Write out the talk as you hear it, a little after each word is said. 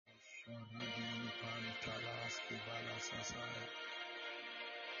talas kivala sasaya.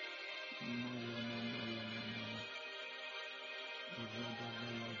 Molo no molo no molo.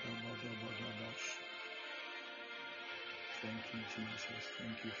 Thank you, Jesus.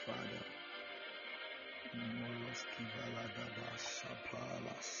 Thank you, Father. Molos kivala dabas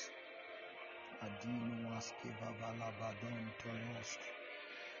sapalas. Adino askivala badon tolos.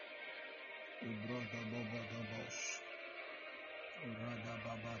 Ibroda bobodobos. Rada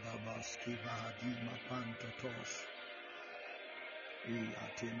babadabas kiva hadima pantotos.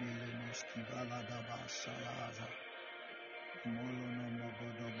 Atemelenos kivala dabas salaza. Molono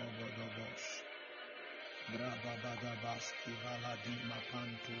mogodobobodobos. Braba badabas kivala dima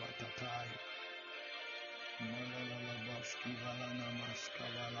pantu atatai. Mololobos kivala namas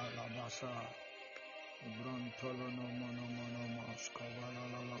kavala labasa. Brontolono monomonomos kavala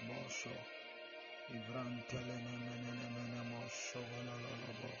laboso. Ibrantelene menemos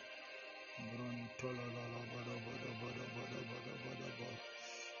sovalolobo. Brontololobodobodobodobodobodobodobodo.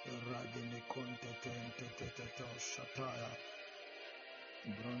 Radime conte tente shataya.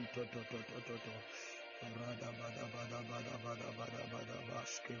 Brontototototo. Rada bada bada bada bada bada bada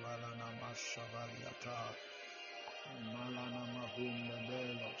baskivala namashavaliata. Malana mabunda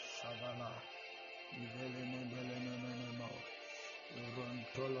belo savala. Ivelene belene menemo.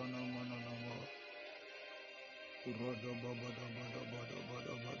 Rontolo no mononomo. Rodo bobo bodo bodo bodo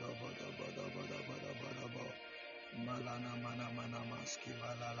bodo bodo bodo bodo bodo bodo bodo. Malana mana mana maski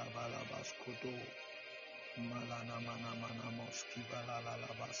balala bala baskuto. Malana mana mana moski balala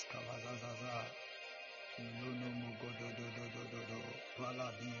la baska vazazaza. Luno mugodo do do do do do.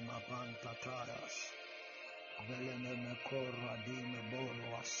 Paladima pantatayas. Velene me corra dime bolo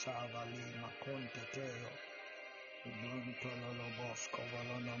asava lima conte teo. Brontolo bosco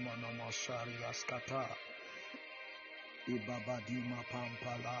valono monomosari askata. Ibabadima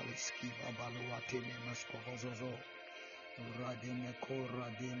pampalaliski babaluatini mescovozozo. Radime corra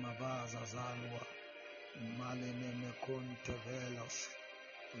dima vaza zalua. Malene me conte velos.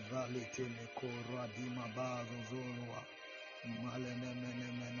 Valite me corra dima bazo zolua. Malene mene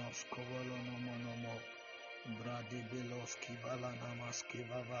menos covolono monomo. Bradi beloski valana maski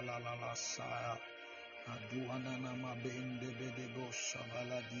vavala la saya. Aduana nama bende bede bosha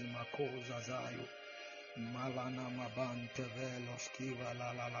valadima koza zayo. Malana mabante velos kiva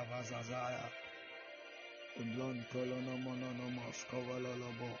la vazazaya. Blontolo no mono no moscovalo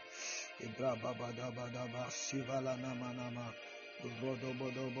lobo. Ibra bada bada basivala nama nama. Rodo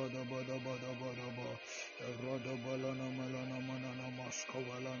bodo bodo bodo bodo bodo bo. Rodo bolo no mono no mono no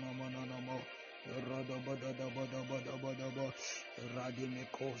moscovalo no mono no mo. Rodo bodo bodo bodo bodo bo. Radime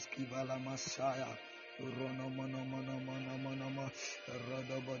koski vala masaya. Rono mono mono mono mono mo.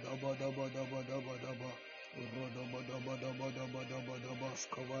 Rodo bodo bodo bodo bodo bodo bo. Rodo bodo bodo bodo bodo bodo bo.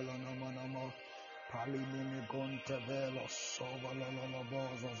 Scovalo no mono mo. Palimini gonte velo sovalo lo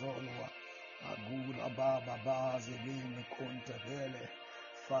bozo zolua. Agula baba baze vime conte vele.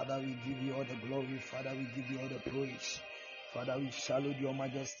 Father, we give you all the glory. Father, we give you all the praise. Father, we salute your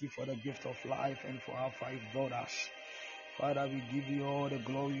majesty for the gift of life and for our 5 daughters. Father, we give you all the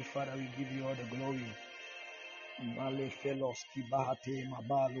glory. Father, we give you all the glory. Male felos kibahate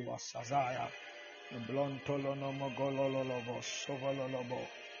mabalu asazaya. Blontolo no mogololobo sovololobo.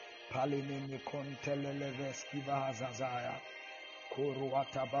 Palinini konteleleves kibahazazaya.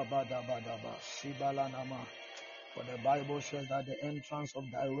 Kuruata babada badaba sibalanama. For the Bible says that the entrance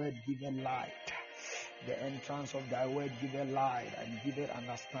of thy word giveth light. The entrance of thy word giveth light and giveth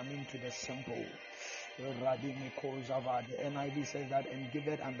understanding to the simple. The NIV says that and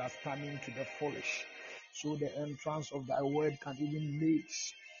giveth understanding to the foolish. So the entrance of thy word can even make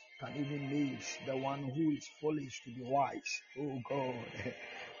the one who is foolish to be wise. Oh God.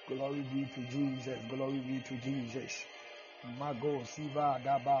 Glory be to Jesus. Glory be to Jesus. Mago siva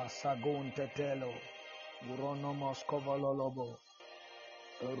daba sagon tetelo. Uronomos kovololobo.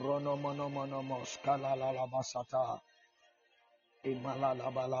 Ronomonomonomos kalalalabasata.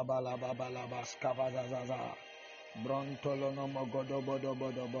 Imalalabalabalabalabas kavazazaza. Brontolonomo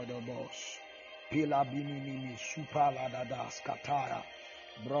godobodobodobodobos. Pila binimini supala dadas kataya.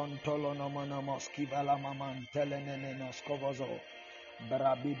 Brontolonomonomos kivala maman telenenenos kovozo.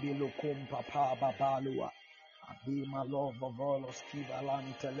 Brabibilu kumpapa babalua. Abima lovo volos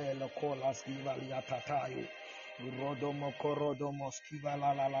kivalantelelo kolas givaliatatayu. Rodomo korodomo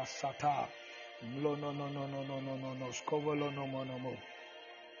skivala la sata. No, scovolo no monomo.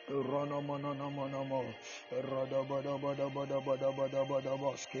 Rono monomo. Rodobodo,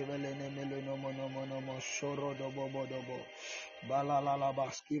 skivelene meleno monomo, shoro dobodobo. Balala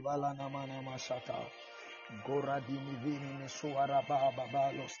baskivala namana masata. If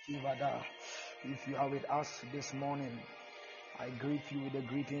you are with us this morning, I greet you with the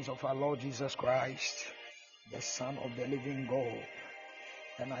greetings of our Lord Jesus Christ, the Son of the living God.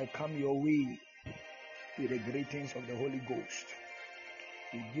 And I come your way with the greetings of the Holy Ghost.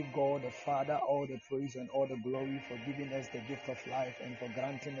 We give God the Father all the praise and all the glory for giving us the gift of life and for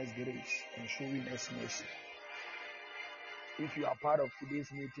granting us grace and showing us mercy. If you are part of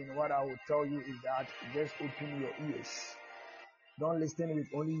today's meeting, what I will tell you is that just open your ears. Don't listen with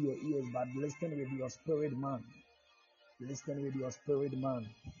only your ears, but listen with your spirit man. Listen with your spirit man.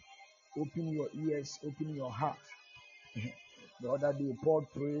 Open your ears, open your heart. The other day, Paul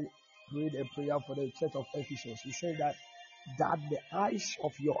prayed a prayer for the church of Ephesus. He said that the eyes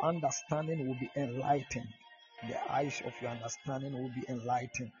of your understanding will be enlightened. The eyes of your understanding will be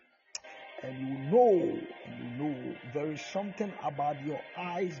enlightened. And you know, there is something about your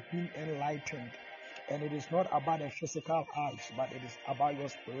eyes being enlightened. And it is not about the physical eyes, but it is about your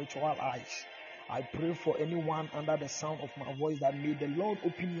spiritual eyes. I pray for anyone under the sound of my voice that may the Lord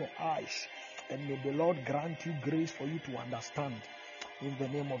open your eyes and may the Lord grant you grace for you to understand. In the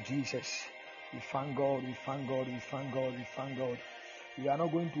name of Jesus, we thank God, we thank God, we thank God, we thank God. We are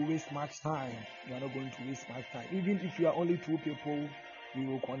not going to waste much time. We are not going to waste much time. Even if you are only 2 people, we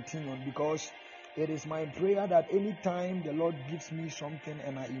will continue because it is my prayer that anytime the Lord gives me something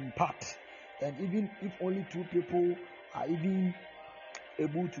and I impart, and even if only 2 people are even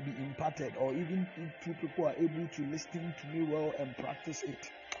able to be imparted, or even if 2 people are able to listen to me well and practice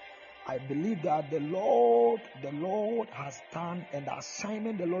it, I believe that the Lord has done, and the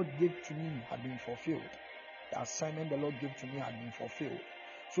assignment the Lord gave to me had been fulfilled. The assignment the Lord gave to me had been fulfilled.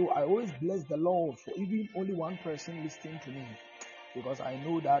 So I always bless the Lord for even only one person listening to me, because I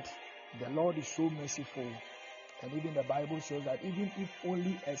know that the Lord is so merciful. And even the Bible says that even if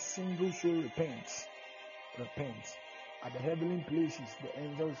only a single soul repents, at the heavenly places, the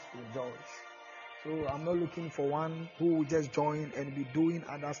angels rejoice. So I'm not looking for one who will just join and be doing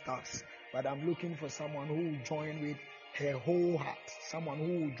other stuff, but I'm looking for someone who will join with her whole heart, someone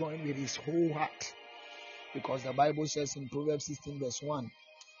who will join with his whole heart. Because the Bible says in Proverbs 16 verse 1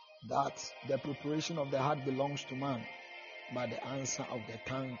 that the preparation of the heart belongs to man, but the answer of the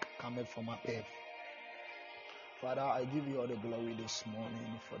tongue cometh from above. Father, I give you all the glory this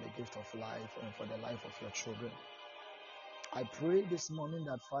morning for the gift of life and for the life of your children. I pray this morning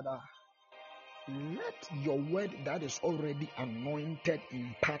that, Father, let your word that is already anointed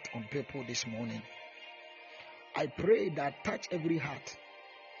impart on people this morning. I pray that touch every heart,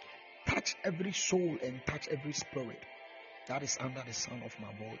 touch every soul, and touch every spirit that is under the sound of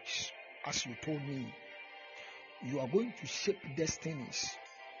my voice. As you told me, you are going to shape destinies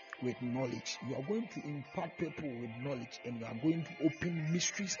with knowledge. You are going to impart people with knowledge, and you are going to open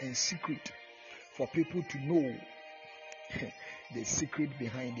mysteries and secrets for people to know the secret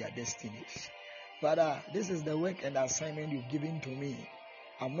behind their destinies. Father, this is the work and the assignment you've given to me.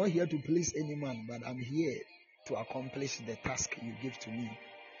 I'm not here to please any man, but I'm here to accomplish the task you give to me.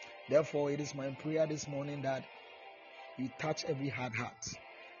 Therefore, it is my prayer this morning that you touch every hard heart.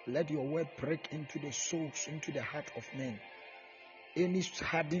 Let your word break into the souls, into the heart of men. Any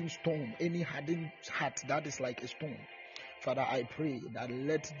hardened stone, any hardened heart that is like a stone, Father, I pray that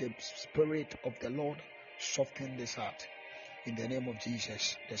let the Spirit of the Lord soften this heart. In the name of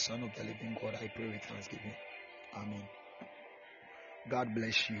Jesus, the Son of the living God, I pray with thanksgiving. Amen. God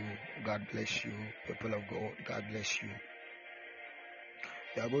bless you. God bless you, people of God. God bless you.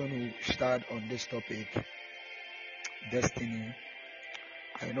 We are going to start on this topic, destiny.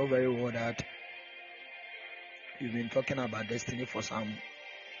 I know very well that we've been talking about destiny for some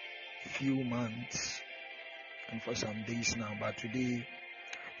few months and for some days now, but today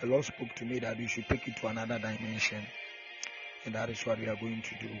the Lord spoke to me that we should take it to another dimension, and that is what we are going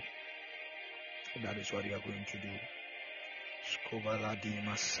to do. That is what we are going to do. Skovala di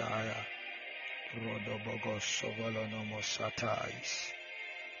Messiah, Rodobogo Sovalono Mosatais,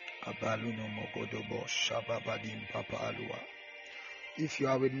 Abaluno Mogodobo, Shababadim Papa Alua. If you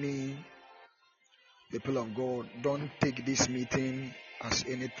are with me, people of God, don't take this meeting as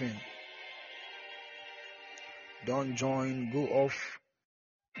anything. Don't join, go off.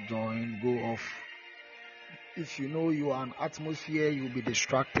 Join, go off. If you know you are an atmosphere, you'll be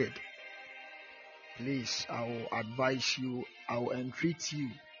distracted. Please, I will advise you, I will entreat you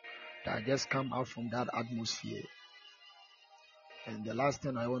that just come out from that atmosphere. And the last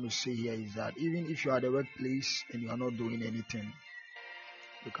thing I want to say here is that even if you are at the workplace and you are not doing anything,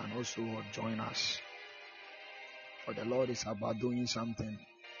 you can also join us. For the Lord is about doing something.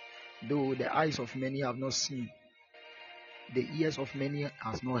 Though the eyes of many have not seen, the ears of many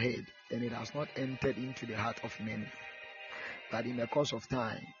has not heard, and it has not entered into the heart of many. But in the course of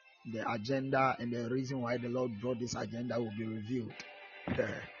time, the agenda and the reason why the Lord brought this agenda will be revealed.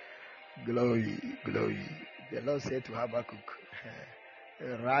 Glory, glory. The Lord said to Habakkuk,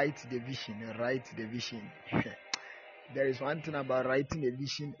 write the vision, write the vision. There is one thing about writing a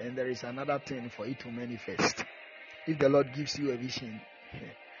vision, and there is another thing for it to manifest. If the Lord gives you a vision,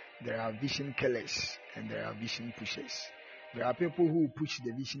 there are vision killers and there are vision pushers. There are people who push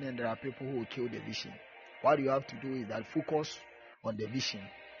the vision and there are people who kill the vision. What you have to do is that focus on the vision,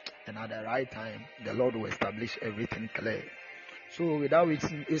 and at the right time, the Lord will establish everything clear. So without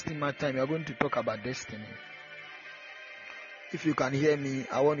wasting much time, we are going to talk about destiny. If you can hear me,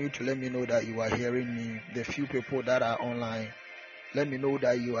 I want you to let me know that you are hearing me. The few people that are online, let me know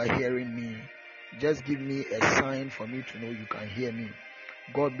that you are hearing me. Just give me a sign for me to know you can hear me.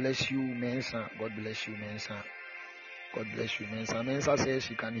 God bless you, Mensa. God bless you, Mensa. God bless you, Mensa. Mensa says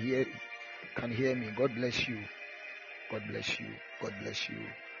she can hear me. God bless you. God bless you. God bless you.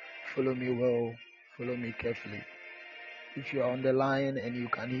 Follow me well. Follow me carefully. If you are on the line and you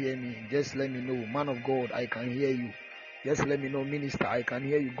can hear me, just let me know. Man of God, I can hear you. Just let me know. Minister, I can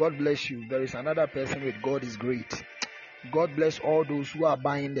hear you. God bless you. There is another person with God is great. God bless all those who are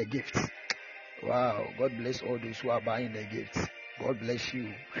buying the gifts. Wow. God bless all those who are buying the gifts. God bless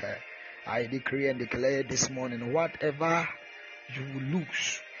you. I decree and declare this morning, whatever you will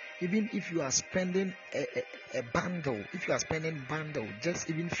lose, even if you are spending a bundle, just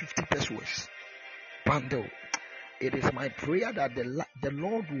even 50 pesos bundle, it is my prayer that the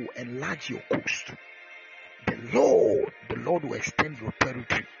Lord will enlarge your coast. The Lord will extend your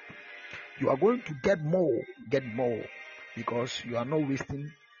territory. You are going to get more, because you are not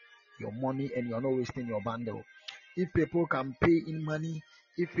wasting your money and you are not wasting your bundle. If people can pay in money,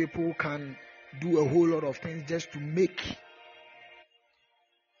 if people can do a whole lot of things just to make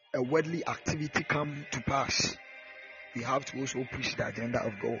a worldly activity come to pass, we have to also push the agenda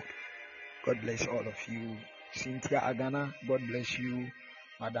of God. God bless all of you. Cynthia Agana, God bless you.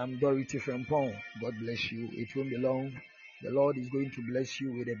 Madam Dorothy Frempong, God bless you. It won't be long. The Lord is going to bless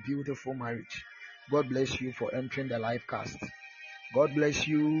you with a beautiful marriage. God bless you for entering the life cast. God bless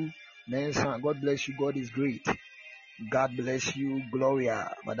you, Mensa. God bless you. God is great. God bless you,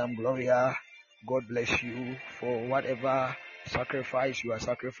 Gloria, Madam Gloria. God bless you for whatever sacrifice you are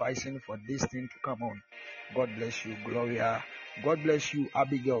sacrificing for this thing to come on. God bless you, Gloria. God bless you,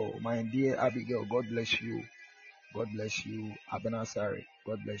 Abigail, my dear Abigail. God bless you. God bless you, Abenasari.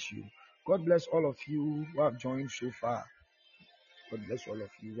 God bless you. God bless all of you who have joined so far. God bless all of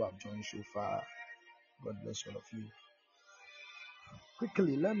you who have joined so far. God bless all of you.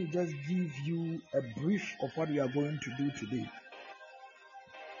 Quickly, let me just give you a brief of what we are going to do today.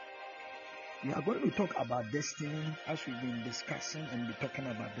 We are going to talk about destiny, as we've been discussing and be talking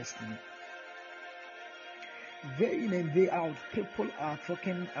about destiny. Day in and day out, people are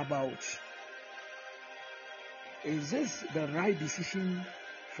talking about, is this the right decision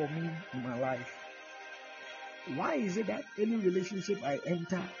for me in my life? Why is it that any relationship I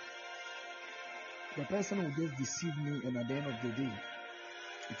enter, the person will just deceive me, and at the end of the day,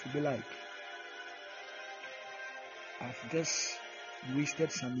 it will be like I've just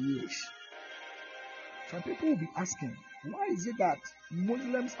wasted some years. Some people will be asking, why is it that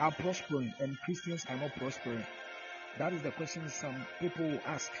Muslims are prospering and Christians are not prospering? That is the question some people will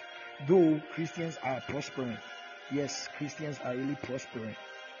ask. Though Christians are prospering, yes, Christians are really prospering.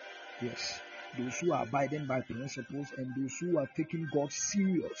 Yes, those who are abiding by principles and those who are taking God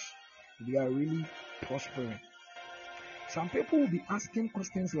serious, they are really prospering. Some people will be asking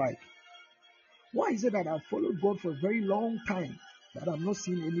questions like, why is it that I've followed God for a very long time, that I'm not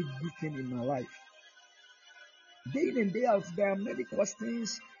seeing any good thing in my life? Day in and day out, there are many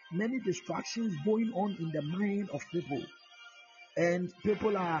questions, many distractions going on in the mind of people. And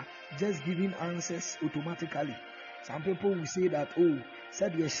people are just giving answers automatically. Some people will say that,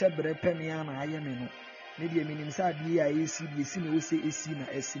 said you shebre peniana ayemeno. Maybe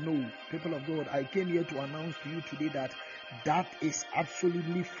no. People of God, I came here to announce to you today that that is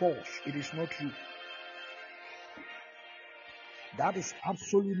absolutely false. It is not true. That is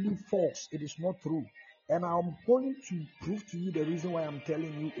absolutely false. It is not true. And I'm going to prove to you the reason why I'm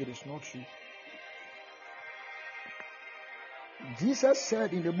telling you it is not true. Jesus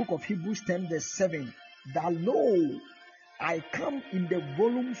said in the book of Hebrews 10 verse 7, that lo, I come in the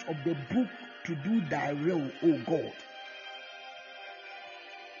volumes of the book to do thy will, O God.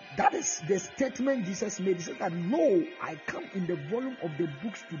 That is the statement Jesus made. He said that lo, I come in the volume of the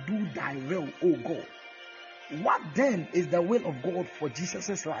books to do thy will, O God. What then is the will of God for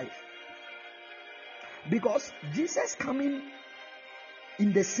Jesus' life? Because Jesus coming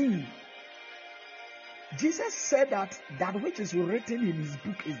in the scene, Jesus said that which is written in his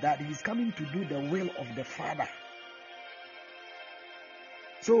book is that he is coming to do the will of the Father.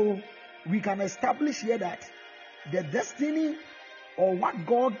 So we can establish here that the destiny or what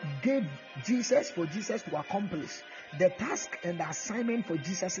God gave Jesus for Jesus to accomplish, the task and the assignment for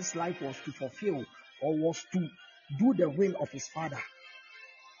Jesus' life was to fulfill or was to do the will of his Father.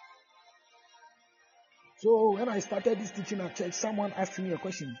 So when I started this teaching at church, someone asked me a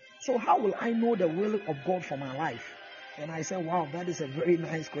question. So how will I know the will of God for my life? And I said, wow, that is a very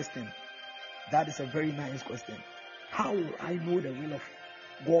nice question. That is a very nice question. How will I know the will of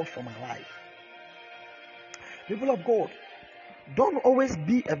God for my life? People of God, don't always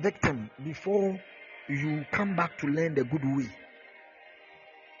be a victim before you come back to learn the good way.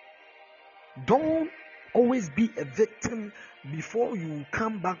 Don't always be a victim before you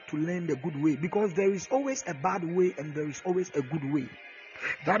come back to learn the good way, because there is always a bad way and there is always a good way.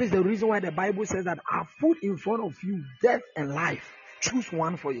 That is the reason why the Bible says that I put in front of you death and life. Choose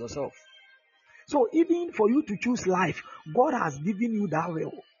one for yourself. So even for you to choose life, God has given you that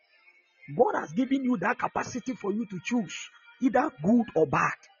will. God has given you that capacity for you to choose either good or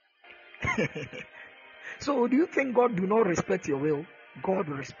bad. So do you think God do not respect your will? God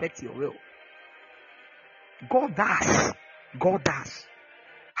respects your will. God does. God does.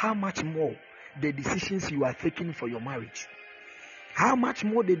 How much more the decisions you are taking for your marriage? How much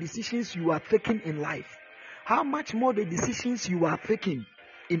more the decisions you are taking in life? How much more the decisions you are taking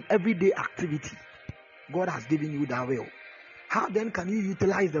in everyday activity? God has given you that will. How then can you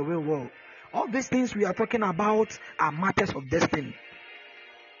utilize the will well? All these things we are talking about are matters of destiny.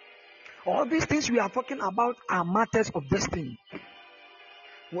 All these things we are talking about are matters of destiny.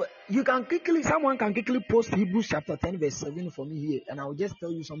 Well, someone can quickly post Hebrews chapter 10 verse 7 for me here, and I'll just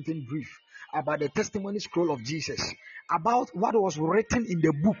tell you something brief about the testimony scroll of Jesus, about what was written in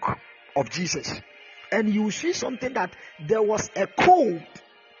the book of Jesus. And you see something that there was a code,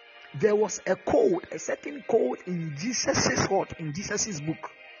 a certain code in Jesus's heart, in Jesus's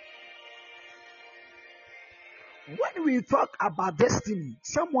book. When we talk about destiny,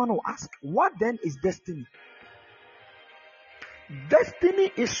 someone will ask, what then is destiny?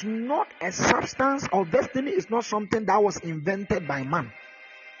 Destiny is not a substance, or destiny is not something that was invented by man.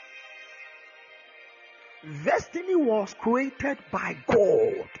 Destiny was created by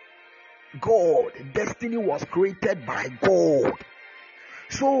God. Destiny was created by God.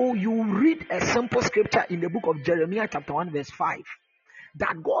 So you read a simple scripture in the book of Jeremiah chapter 1 verse 5,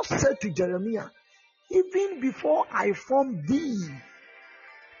 that God said to Jeremiah, even before I formed thee,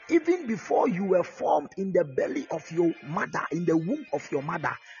 even before you were formed in the belly of your mother, in the womb of your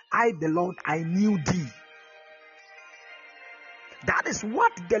mother, I, the Lord, I knew thee. That is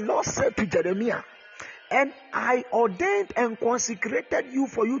what the Lord said to Jeremiah. And I ordained and consecrated you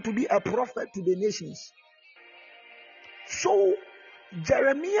for you to be a prophet to the nations. So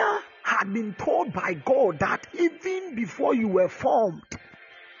Jeremiah had been told by God that even before you were formed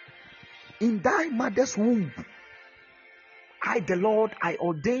in thy mother's womb, I, the Lord, I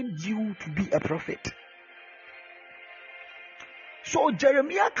ordained you to be a prophet. So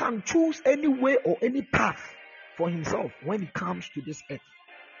Jeremiah can choose any way or any path for himself when he comes to this earth.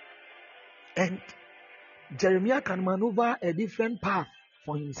 And Jeremiah can maneuver a different path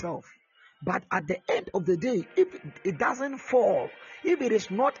for himself. But at the end of the day, if it doesn't fall, if it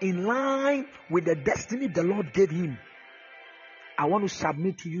is not in line with the destiny the Lord gave him, I want to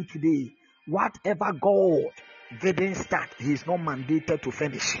submit to you today, whatever God didn't start, he is not mandated to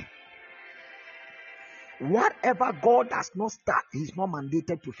finish. Whatever God does not start, he is not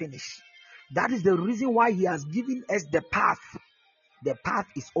mandated to finish. That is the reason why he has given us the path. The path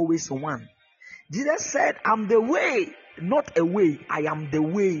is always one. Jesus said, I'm the way, not a way. I am the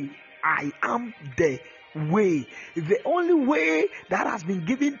way. I am the way. The only way that has been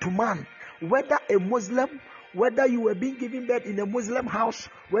given to man, whether a Muslim, whether you were being given birth in a Muslim house,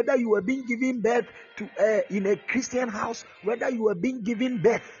 whether you were being given birth to in a Christian house, whether you were being given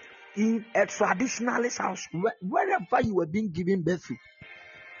birth in a traditionalist house, wherever you were being given birth to,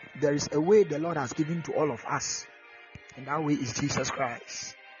 there is a way the Lord has given to all of us, and that way is Jesus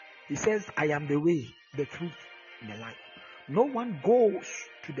Christ. He says, I am the way, the truth, and the life. No one goes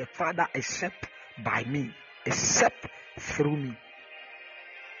to the Father except by me, except through me.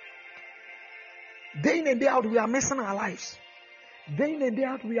 Day in and day out, we are messing our lives. Day in and day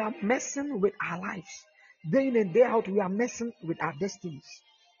out, we are messing with our lives. Day in and day out, we are messing with our destinies.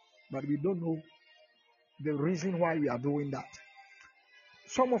 But we don't know the reason why we are doing that.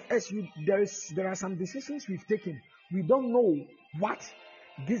 Some of us, there are some decisions we've taken. We don't know what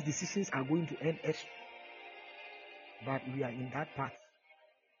these decisions are going to end us but we are in that path.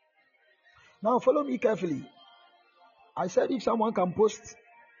 Now follow me carefully. I said if someone can post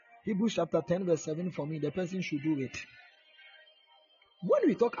Hebrews chapter 10 verse 7 for me, the person should do it. When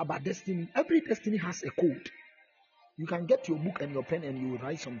we talk about destiny, every destiny has a code. You can get your book and your pen and you will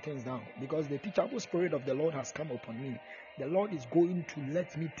write some things down, because the teachable spirit of the Lord has come upon me. The Lord is going to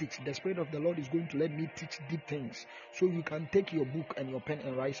let me teach. The spirit of the Lord is going to let me teach deep things. So you can take your book and your pen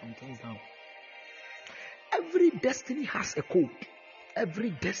and write some things down. Every destiny has a code.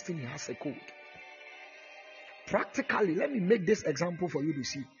 Every destiny has a code. Practically, let me make this example for you to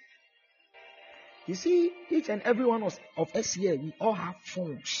see. You see, each and every one of us here, we all have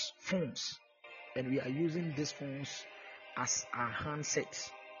phones. And we are using these phones as our handsets.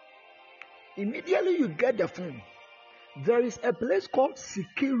 Immediately you get the phone, there is a place called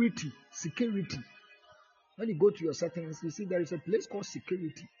security. When you go to your settings, you see there is a place called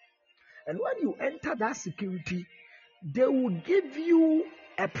security. And when you enter that security, they will give you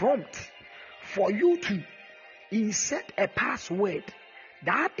a prompt for you to insert a password.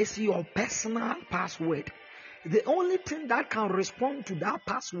 That is your personal password. The only thing that can respond to that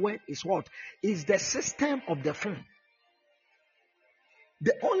password is what? Is the system of the phone.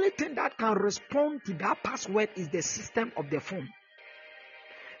 The only thing that can respond to that password is the system of the phone.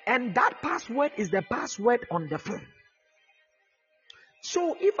 And that password is the password on the phone.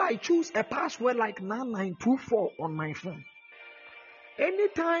 So if I choose a password like 9924 on my phone,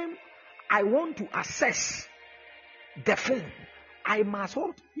 anytime I want to access the phone, I must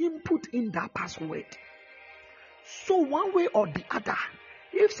input in that password. So one way or the other,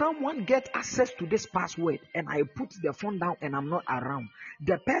 if someone gets access to this password and I put the phone down and I'm not around,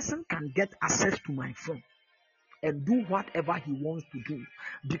 the person can get access to my phone and do whatever he wants to do,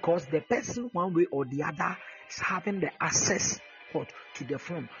 because the person one way or the other is having the access to the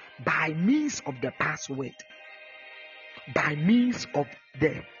phone by means of the password. By means of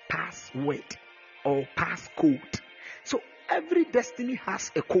the password or passcode. So every destiny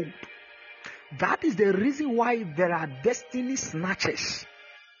has a code. That is the reason why there are destiny snatchers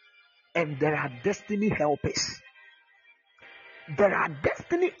and there are destiny helpers. There are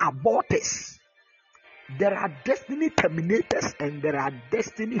destiny aborters. There are destiny terminators and there are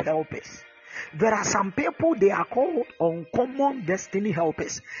destiny helpers. There are some people, they are called uncommon destiny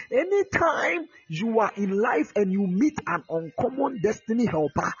helpers. Anytime you are in life and you meet an uncommon destiny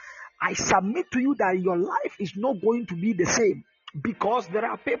helper, I submit to you that your life is not going to be the same, because there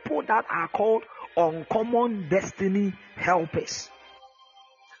are people that are called uncommon destiny helpers.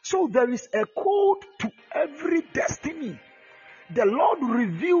 So there is a code to every destiny. The Lord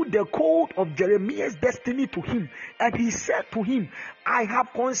revealed the code of Jeremiah's destiny to him, and he said to him, I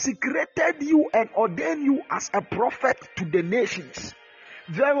have consecrated you and ordained you as a prophet to the nations.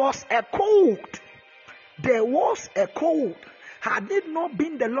 There was a code. There was a code. Had it not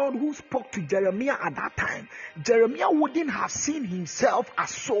been the Lord who spoke to Jeremiah at that time, Jeremiah wouldn't have seen himself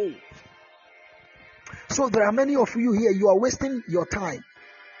as so. So there are many of you here, you are wasting your time.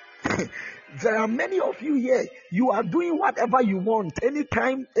 There are many of you here, you are doing whatever you want.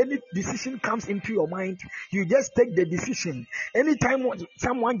 Anytime any decision comes into your mind, you just take the decision. Anytime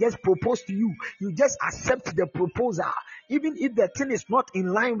someone just proposes to you, you just accept the proposal. Even if the thing is not in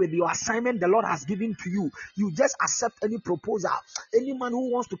line with your assignment the Lord has given to you, you just accept any proposal. Any man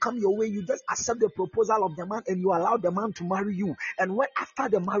who wants to come your way, you just accept the proposal of the man and you allow the man to marry you. And when after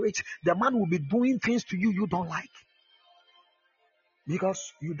the marriage, the man will be doing things to you don't like.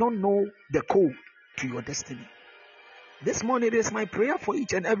 Because you don't know the code to your destiny. This morning it is my prayer for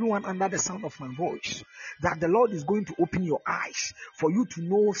each and everyone under the sound of my voice, that the Lord is going to open your eyes for you to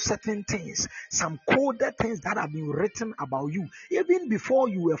know certain things, some coded things that have been written about you even before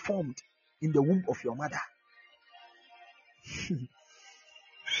you were formed in the womb of your mother.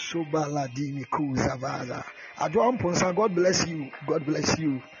 God bless you. God bless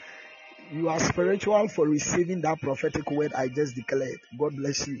you. You are spiritual for receiving that prophetic word I just declared. God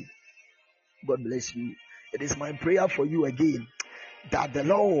bless you. God bless you. It is my prayer for you again, that the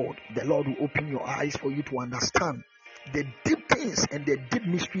Lord will open your eyes for you to understand the deep things and the deep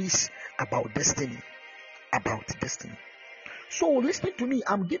mysteries about destiny. About destiny. So listen to me.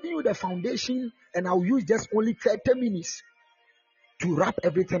 I'm giving you the foundation and I'll use just only 30 minutes to wrap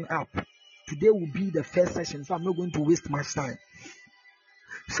everything up. Today will be the first session, so I'm not going to waste much time.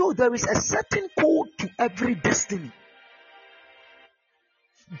 So there is a certain code to every destiny.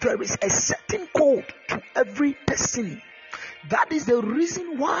 There is a certain code to every destiny. That is the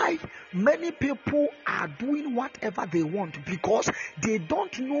reason why many people are doing whatever they want, because they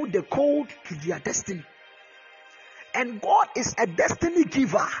don't know the code to their destiny. And God is a destiny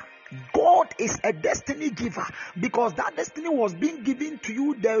giver. God is a destiny giver, because that destiny was being given to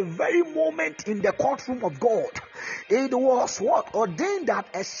you the very moment in the courtroom of God. It was what ordained that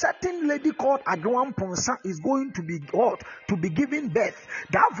a certain lady called Adwan Ponsa is going to be what? To be given birth.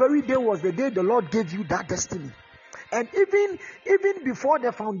 That very day was the day the Lord gave you that destiny. And even before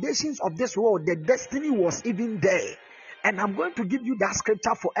the foundations of this world, the destiny was even there. And I'm going to give you that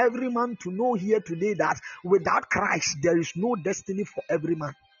scripture for every man to know here today, that without Christ, there is no destiny for every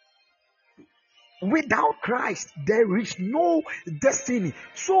man. Without Christ, there is no destiny.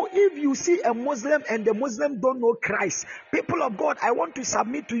 So if you see a Muslim and the Muslim don't know Christ, people of God, I want to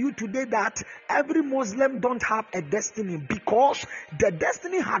submit to you today that every Muslim don't have a destiny, because the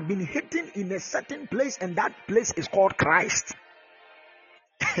destiny had been hidden in a certain place, and that place is called Christ.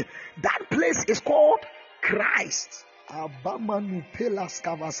 That place is called Christ.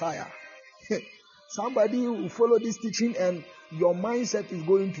 Somebody will follow this teaching and your mindset is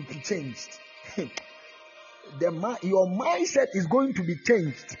going to be changed. Your mindset is going to be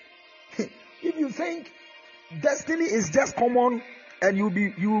changed. If you think destiny is just common and you'll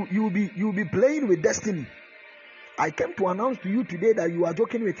be playing with destiny, I came to announce to you today that you are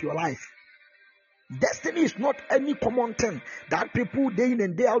joking with your life. Destiny is not any common thing that people day in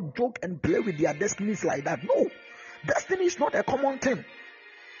and day out joke and play with their destinies like that. No, destiny is not a common thing.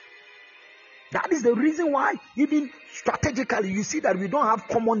 That is the reason why, even strategically, you see that we don't have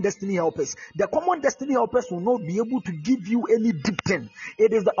common destiny helpers. The common destiny helpers will not be able to give you any deep thing.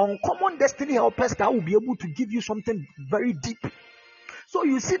 It is the uncommon destiny helpers that will be able to give you something very deep. So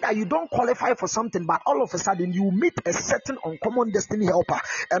you see that you don't qualify for something, but all of a sudden you meet a certain uncommon destiny helper,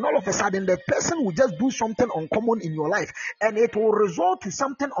 and all of a sudden the person will just do something uncommon in your life, and it will result to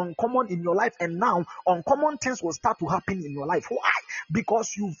something uncommon in your life, and now uncommon things will start to happen in your life. Why?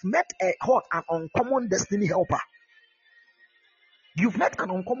 Because you've met an uncommon destiny helper. You've met an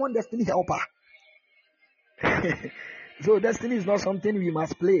uncommon destiny helper. So destiny is not something we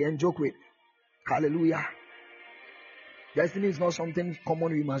must play and joke with. Hallelujah. Destiny is not something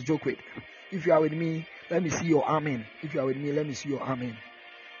common we must joke with. If you are with me, let me see your amen. If you are with me, let me see your amen.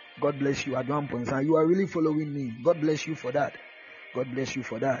 God bless you, Adwan Ponsa. You are really following me. God bless you for that. God bless you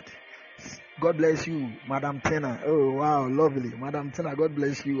for that. God bless you, Madam Tena. Oh, wow, lovely. Madam Tena, God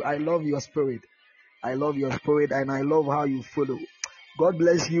bless you. I love your spirit. I love your spirit, and I love how you follow. God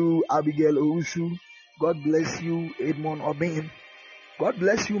bless you, Abigail Ousu. God bless you, Edmond Obin. God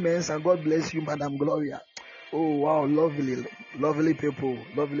bless you, Mensa. God bless you, Madam Gloria. Oh, wow, lovely, lovely people,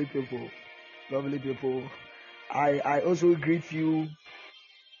 lovely people, lovely people. I also greet you.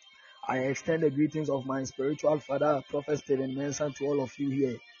 I extend the greetings of my spiritual father, Prophet Stephen Mensah, to all of you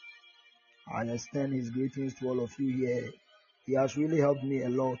here. I extend his greetings to all of you here. He has really helped me a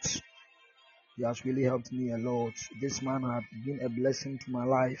lot. He has really helped me a lot. This man has been a blessing to my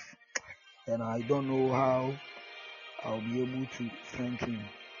life, and I don't know how I'll be able to thank him.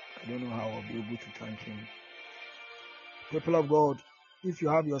 I don't know how I'll be able to thank him. People of God, if you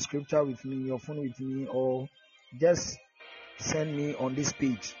have your scripture with me, your phone with me, or just send me on this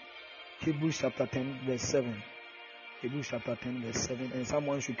page, Hebrews chapter 10 verse 7. Hebrews chapter 10 verse 7. And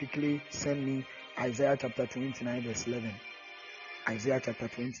someone should quickly send me Isaiah chapter 29 verse 11. Isaiah chapter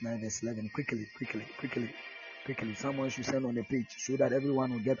 29 verse 11. Quickly. Someone should send on the page so that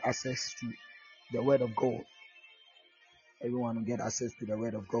everyone will get access to the word of God. Everyone will get access to the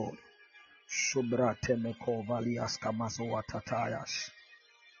word of God. Shobra temeko valias kamaso watatayas.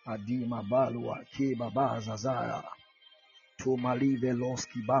 Adima balua ke baba zazaya. To malive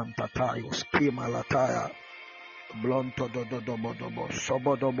loski bantatayos ke malataya. Blonto dododobodobo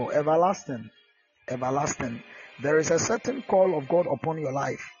sobodobo. Everlasting. There is a certain call of God upon your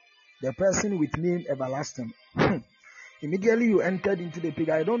life. The person with name Everlasting. Immediately you entered into the page.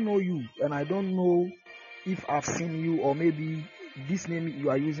 I don't know you, and I don't know if I've seen you, or maybe this name you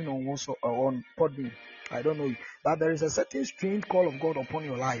are using on WhatsApp or on Podbean. I don't know you, but there is a certain strange call of God upon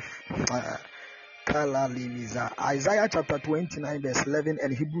your life. Isaiah chapter 29 verse 11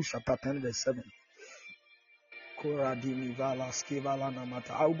 and Hebrews chapter 10 verse 7.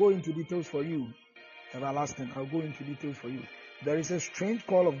 I'll go into details for you. Everlasting, I'll go into details for you. There is a strange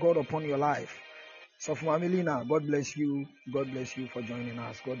call of God upon your life. So for Melina, God bless you. God bless you for joining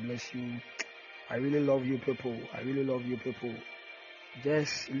us. God bless you. I really love you people.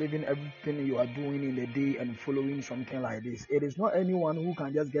 Just living everything you are doing in the day and following something like this. It is not anyone who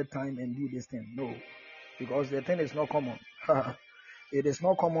can just get time and do this thing. No. Because the thing is not common. It is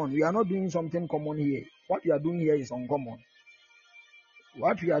not common. We are not doing something common here. What we are doing here is uncommon.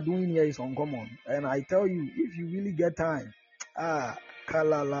 And I tell you, if you really get time,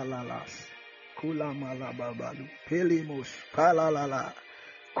 kalalalas, kulamalababalu, pelimos, palalala,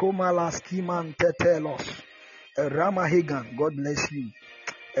 Komalaskiman Tetelos. Ramahagan, God bless you.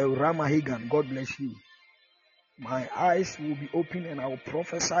 Ramahagan, God bless you. My eyes will be open and I will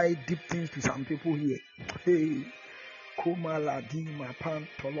prophesy deep things to some people here. Hey, Komaladima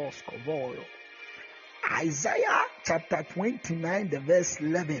Pantolos Kovoyo. Isaiah chapter 29, the verse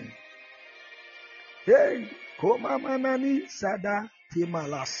 11. Hey, Komamanani Sada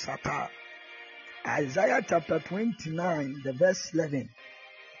Timala Sata. Isaiah chapter 29, the verse 11.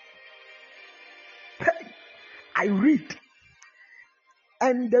 Hey, I read.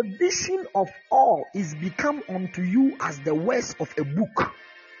 And the vision of all is become unto you as the words of a book.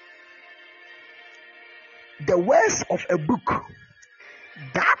 The words of a book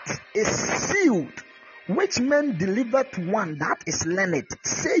that is sealed, which men deliver to one that is learned,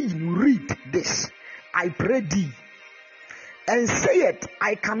 saying, read this, I pray thee. And say it,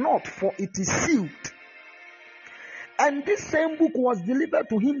 I cannot, for it is sealed. And this same book was delivered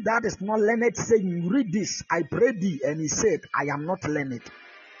to him that is not learned, saying, read this, I pray thee. And he said, I am not learned.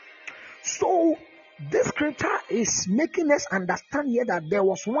 So, this scripture is making us understand here that there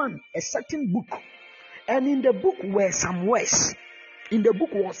was a certain book. And in the book were some words. In the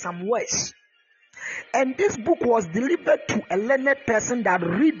book was some words. And this book was delivered to a learned person that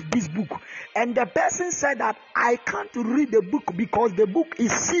read this book. And the person said that I can't read the book because the book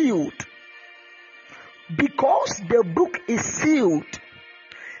is sealed. Because the book is sealed.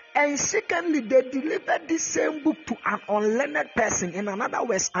 And secondly, they delivered this same book to an unlearned person, in another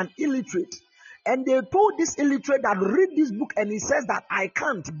words, an illiterate. And they told this illiterate that read this book, and he says that I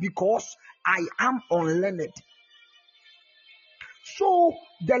can't because I am unlearned. So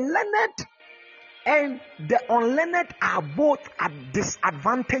the learned and the unlearned are both at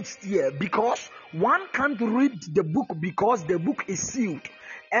disadvantage here, because one can't read the book because the book is sealed.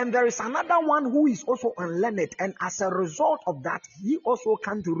 And there is another one who is also unlearned, and as a result of that, he also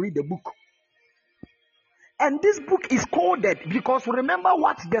can't read the book. And this book is coded because remember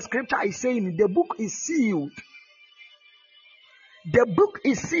what the scripture is saying, the book is sealed. The book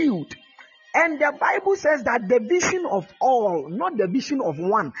is sealed. And the Bible says that the vision of all, not the vision of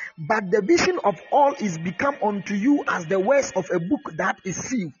one, but the vision of all is become unto you as the words of a book that is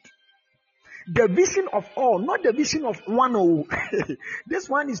sealed. The vision of all, not the vision of one. Oh, this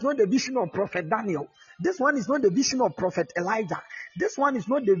one is not the vision of Prophet Daniel. This one is not the vision of Prophet Elijah. This one is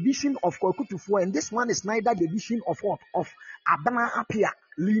not the vision of Kokutufo, and this one is neither the vision of what? Of Abana Apia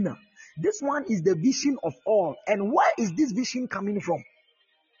Lina. This one is the vision of all. And where is this vision coming from?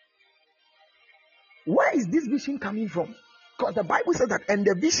 Where is this vision coming from? Because the Bible says that, and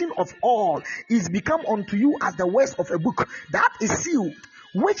the vision of all is become unto you as the words of a book that is sealed,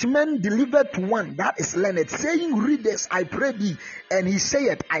 which men delivered to one that is learned, saying, read this, I pray thee. And he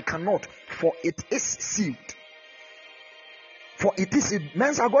saith, I cannot, for it is sealed. For it is sealed.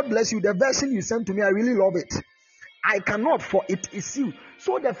 Mensa, God bless you. The version you sent to me, I really love it. I cannot, for it is sealed.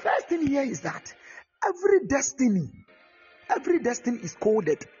 So the first thing here is that every destiny is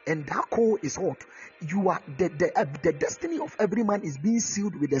coded, and that code is what? You are the destiny of every man is being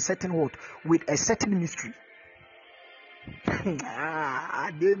sealed with a certain word, with a certain mystery.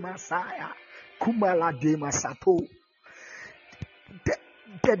 De Messiah, Kumala de Masato.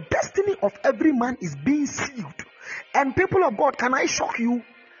 The destiny of every man is being sealed. And people of God, can I shock you?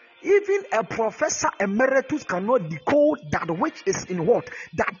 Even a professor emeritus cannot decode that which is in what?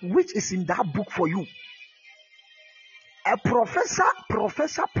 That which is in that book for you. A professor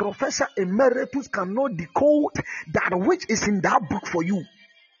emeritus cannot decode that which is in that book for you.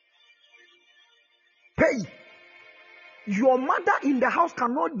 Hey, your mother in the house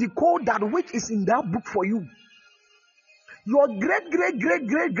cannot decode that which is in that book for you. Your great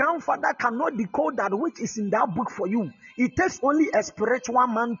grandfather cannot decode that which is in that book for you. It takes only a spiritual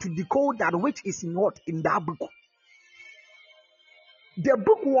man to decode that which is in what? In that book. The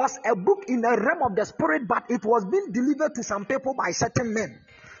book was a book in the realm of the spirit, but it was being delivered to some people by certain men.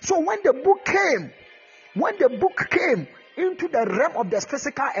 So when the book came into the realm of the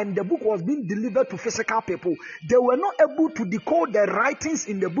physical and the book was being delivered to physical people, they were not able to decode the writings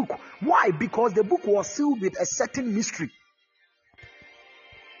in the book. Why? Because the book was sealed with a certain mystery.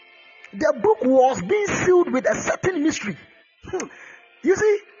 The book was being sealed with a certain mystery. You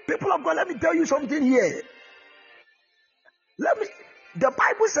see, people of God, let me tell you something here. The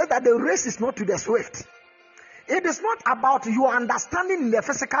Bible says that the race is not to the swift. It is not about your understanding in the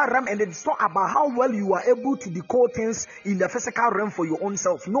physical realm, and it's not about how well you are able to decode things in the physical realm for your own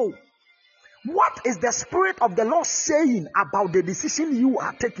self. No. What is the Spirit of the Lord saying about the decision you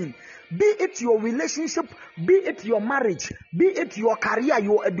are taking? Be it your relationship, be it your marriage, be it your career,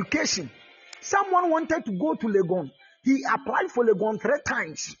 your education. Someone wanted to go to Legon. He applied for Legon 3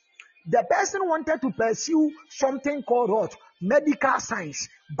 times. The person wanted to pursue something called what? Medical science,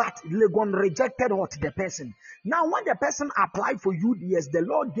 but Legon rejected what? The person. Now, when the person applied for UDS, the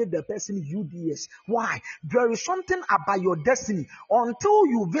Lord gave the person UDS. Why? There is something about your destiny. Until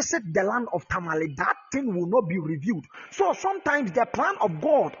you visit the land of Tamale, that thing will not be revealed. So sometimes the plan of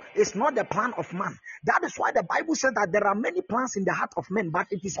God is not the plan of man. That is why the Bible says that there are many plans in the heart of men, but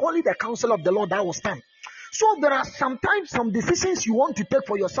it is only the counsel of the Lord that will stand. So there are sometimes some decisions you want to take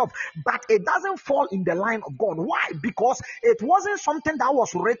for yourself, but it doesn't fall in the line of God. Why? Because it wasn't something that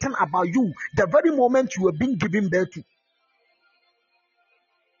was written about you the very moment you were being given birth to.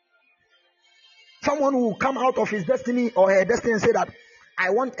 Someone will come out of his destiny or her destiny and say that, I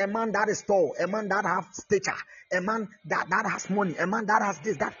want a man that is tall, a man that has stature, a man that has money, a man that has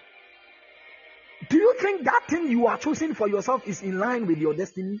this, that. Do you think that thing you are choosing for yourself is in line with your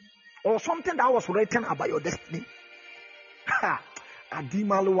destiny? Or something that was written about your destiny?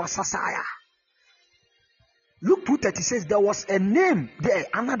 Luke 2:30 says there was a name there,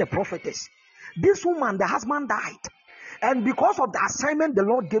 Anna the prophetess. This woman, the husband died. And because of the assignment the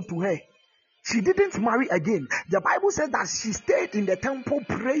Lord gave to her, she didn't marry again. The Bible says that she stayed in the temple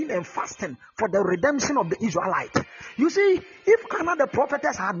praying and fasting for the redemption of the Israelites. You see, if Anna the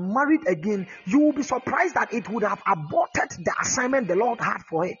prophetess had married again, you will be surprised that it would have aborted the assignment the Lord had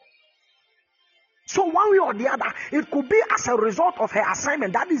for her. So one way or the other, it could be as a result of her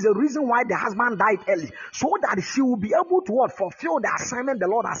assignment. That is the reason why the husband died early. So that she will be able to what? Fulfill the assignment the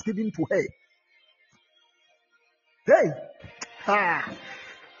Lord has given to her. Hey.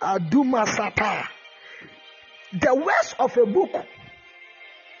 Aduma Sata. The words of a book.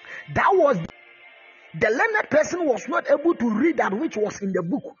 That was the learned person was not able to read that which was in the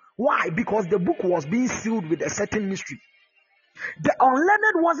book. Why? Because the book was being sealed with a certain mystery. The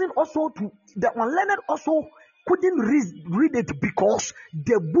unlearned also couldn't read it because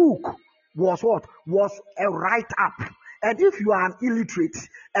the book was what? Was a write-up. And if you are an illiterate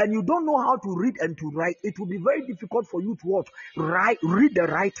and you don't know how to read and to write, it will be very difficult for you to what? Read the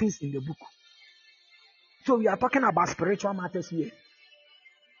writings in the book. So we are talking about spiritual matters here.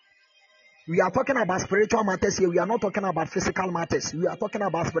 We are talking about spiritual matters here. We are not talking about physical matters. We are talking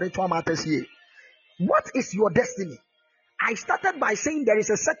about spiritual matters here. What is your destiny? I started by saying there is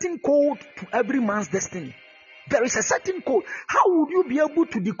a certain code to every man's destiny. There is a certain code. How would you be able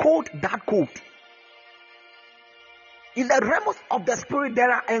to decode that code? In the realm of the spirit,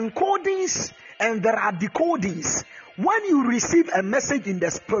 there are encodings and there are decodings. When you receive a message in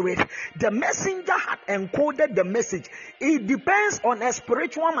the spirit, the messenger had encoded the message. It depends on a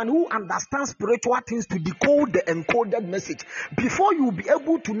spiritual man who understands spiritual things to decode the encoded message before you will be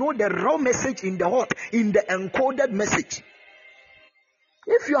able to know the raw message in the encoded message.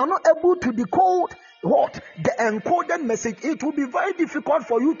 If you are not able to decode the encoded message, it will be very difficult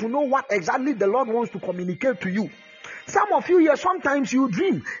for you to know what exactly the Lord wants to communicate to you. Some of you here, sometimes you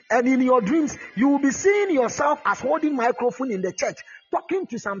dream, and in your dreams, you will be seeing yourself as holding microphone in the church, talking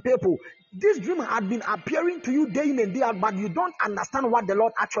to some people. This dream had been appearing to you day in and day out, but you don't understand what the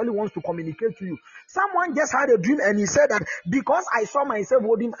Lord actually wants to communicate to you. Someone just had a dream and he said that because I saw myself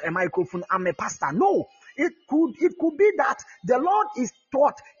holding a microphone, I'm a pastor. No. It could be that the Lord is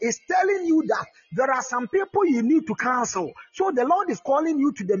telling you that there are some people you need to counsel. So the Lord is calling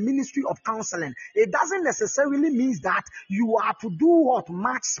you to the ministry of counseling. It doesn't necessarily mean that you are to do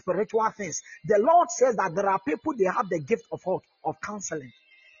much spiritual things. The Lord says that there are people, they have the gift of counseling.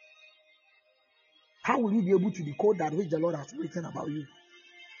 How will you be able to decode that which the Lord has written about you?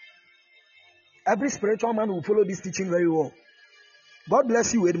 Every spiritual man will follow this teaching very well. God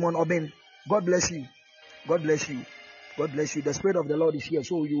bless you, Edmond Oben. God bless you. God bless you. God bless you. The Spirit of the Lord is here,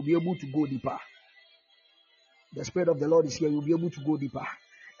 so you'll be able to go deeper. The Spirit of the Lord is here, you'll be able to go deeper.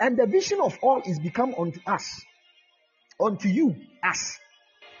 And the vision of all is become unto us, unto you, us,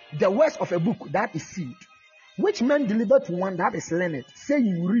 the words of a book that is sealed, which men deliver to one that is learned,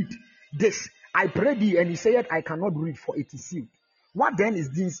 saying, read this. I pray thee, and he said, I cannot read, for it is sealed. What then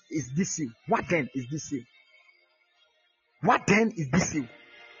is this seal? What then is this seal? What then is this seal?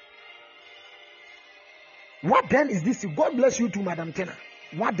 What then is this seal? God bless you too, Madam Tena.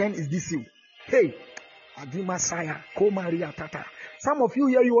 What then is this seal? Hey, Adimasaya, Komaria Tata. Some of you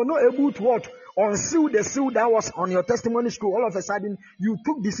here, you were not able to unseal the seal that was on your testimony scroll. All of a sudden, you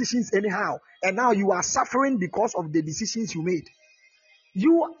took decisions anyhow, and now you are suffering because of the decisions you made.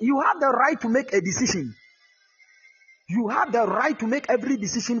 You have the right to make a decision. You have the right to make every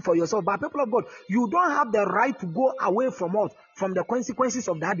decision for yourself. But people of God, you don't have the right to go away from from the consequences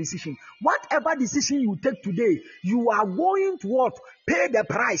of that decision. Whatever decision you take today, you are going to what? Pay the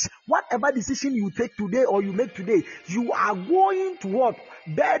price. Whatever decision you take today or you make today, you are going to what?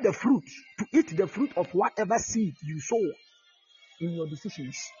 Bear the fruit, to eat the fruit of whatever seed you sow in your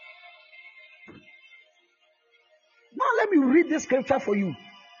decisions. Now let me read this scripture for you.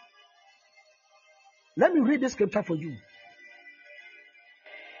 Let me read this scripture for you.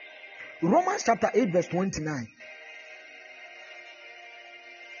 Romans chapter 8 verse 29.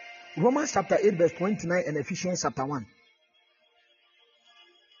 Romans chapter 8 verse 29 and Ephesians chapter 1.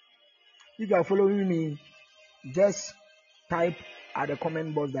 If you are following me, just type at the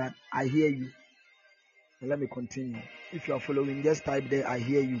comment box that I hear you. And let me continue. If you are following, just type there, I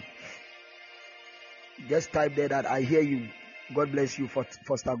hear you. Just type there that I hear you. God bless you for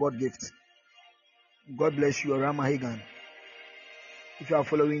Foster God Gift. God bless you, Rama Hagan. If you are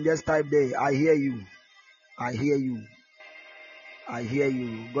following, just type there, I hear you. I hear you. I hear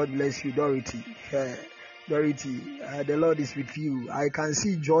you. God bless you, Dorothy. Dorothy, the Lord is with you. I can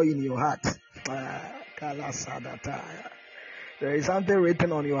see joy in your heart. There is something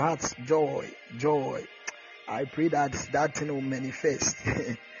written on your heart. Joy, joy. I pray that thing will manifest.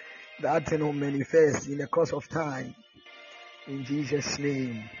 That thing will manifest in the course of time. In Jesus'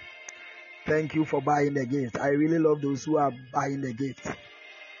 name. Thank you for buying the gift. I really love those who are buying the gift.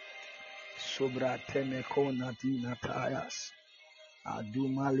 Sobra temeko natina tayas.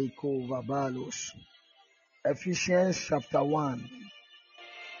 Adumaliko vabalos. Ephesians chapter 1.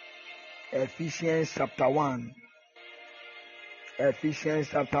 Ephesians chapter 1. Ephesians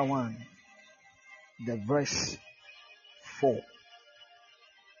chapter 1. The verse 4.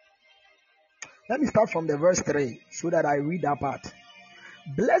 Let me start from the verse 3 so that I read that part.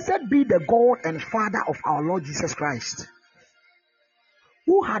 Blessed be the God and Father of our Lord Jesus Christ,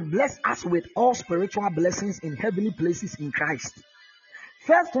 who had blessed us with all spiritual blessings in heavenly places in Christ.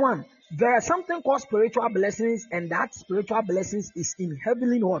 First one, there is something called spiritual blessings, and that spiritual blessings is in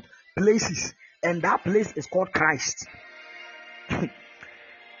heavenly what? Places, and that place is called Christ.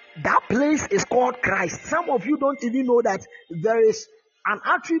 That place is called Christ. Some of you don't even know that there is an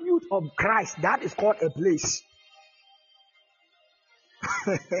attribute of Christ that is called a place.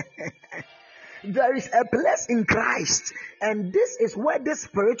 There is a place in Christ, and this is where the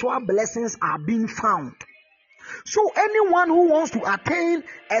spiritual blessings are being found. So anyone who wants to attain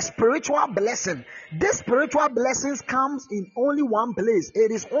a spiritual blessing, this spiritual blessings comes in only one place.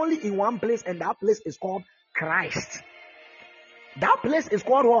 It is only in one place, and that place is called Christ. That place is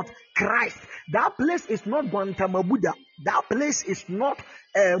called what? Christ. That place is not Guantanamo Buddha. That place is not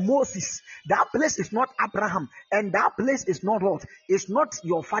Moses. That place is not Abraham. And that place is not what? It's not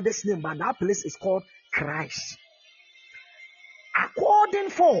your father's name, but that place is called Christ.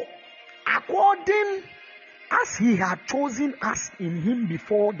 According as he had chosen us in him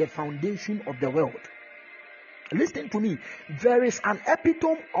before the foundation of the world. Listen to me. There is an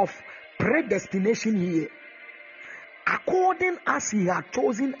epitome of predestination here. According as he had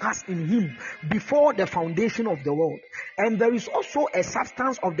chosen us in him before the foundation of the world. And there is also a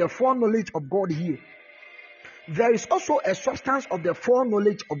substance of the foreknowledge of God here. There is also a substance of the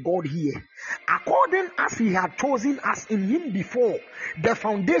foreknowledge of God here. According as he had chosen us in him before the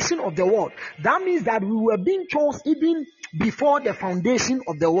foundation of the world. That means that we were being chosen even before the foundation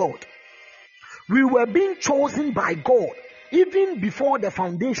of the world. We were being chosen by God even before the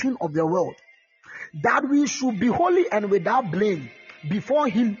foundation of the world. That we should be holy and without blame before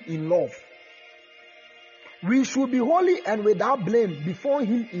him in love. We should be holy and without blame before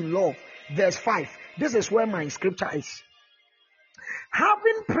him in love. Verse 5. This is where my scripture is.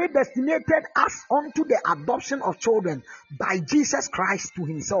 Having predestinated us unto the adoption of children by Jesus Christ to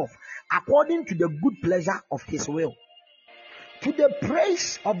himself, according to the good pleasure of his will, to the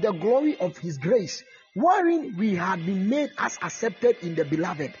praise of the glory of his grace, wherein we had been made as accepted in the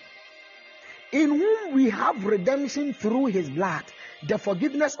beloved, in whom we have redemption through his blood, the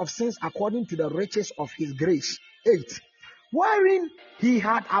forgiveness of sins according to the riches of his grace. 8. Wherein he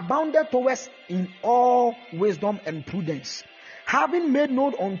had abounded towards in all wisdom and prudence, having made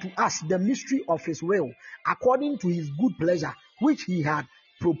known unto us the mystery of his will, according to his good pleasure, which he had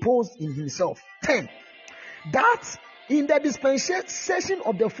proposed in himself. 10. That in the dispensation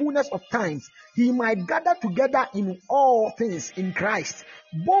of the fullness of times, he might gather together in all things in Christ,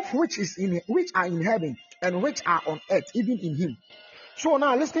 both which are in heaven and which are on earth, even in him. So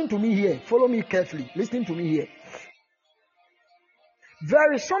now listen to me here. Follow me carefully. Listen to me here.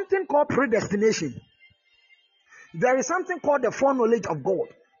 There is something called predestination. There is something called the foreknowledge of God.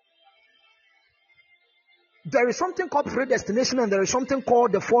 There is something called predestination, and there is something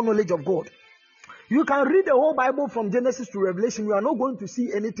called the foreknowledge of God. You can read the whole Bible from Genesis to Revelation. You are not going to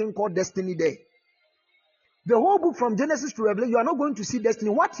see anything called destiny there. The whole book from Genesis to Revelation, you are not going to see destiny.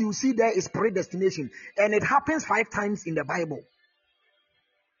 What you see there is predestination. And it happens 5 times in the Bible.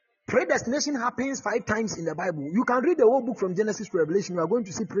 Predestination happens 5 times in the Bible. You can read the whole book from Genesis to Revelation. You are going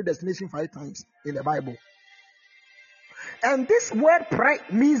to see predestination 5 times in the Bible. And this word pre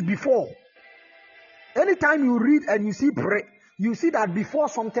means before. Anytime you read and you see pre, you see that before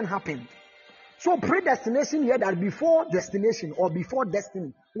something happened. So predestination here, that before destination or before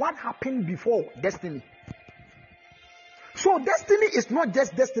destiny. What happened before destiny? So destiny is not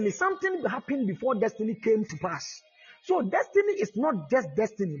just destiny. Something happened before destiny came to pass. So destiny is not just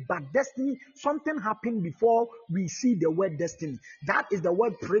destiny, but destiny, something happened before we see the word destiny. That is the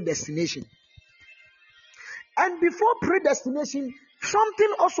word predestination. And before predestination,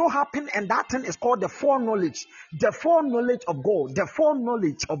 something also happened, and that thing is called the foreknowledge. The foreknowledge of God. The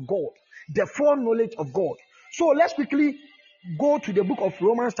foreknowledge of God. The foreknowledge of God. So let's quickly go to the book of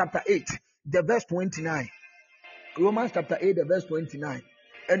Romans chapter 8, the verse 29. Romans chapter 8, the verse 29.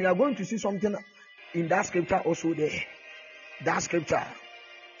 And you are going to see something in that scripture also there. That scripture.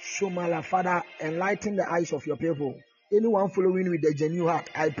 Shomala, Father, enlighten the eyes of your people. Anyone following with the genuine heart,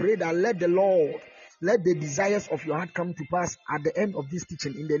 I pray that let the Lord, let the desires of your heart come to pass at the end of this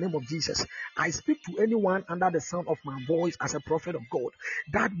teaching in the name of Jesus. I speak to anyone under the sound of my voice as a prophet of God,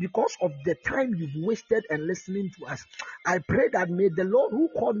 that because of the time you've wasted and listening to us, I pray that may the Lord who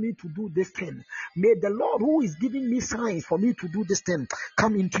called me to do this thing, may the Lord who is giving me signs for me to do this thing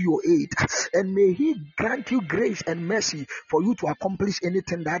come into your aid, and may He grant you grace and mercy for you to accomplish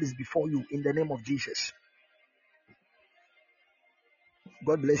anything that is before you in the name of Jesus.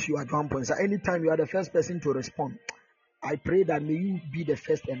 God bless you at one point. So anytime you are the first person to respond, I pray that may you be the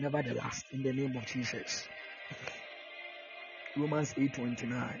first and never the last in the name of Jesus. Romans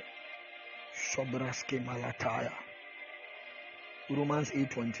 8:29. Shobraske malataya. Romans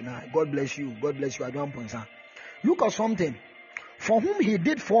 8:29. God bless you. God bless you at one point. Sir. Look at something. For whom He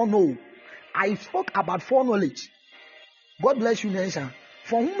did foreknow. I spoke about foreknowledge. God bless you, Nation.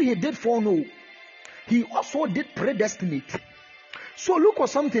 For whom He did foreknow, He also did predestinate. So look at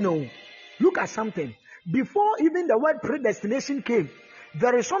something. Oh, look at something. Before even the word predestination came,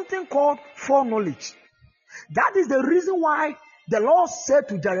 there is something called foreknowledge. That is the reason why the Lord said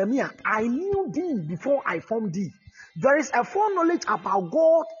to Jeremiah, I knew thee before I formed thee. There is a foreknowledge about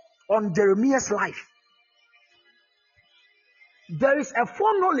God on Jeremiah's life. There is a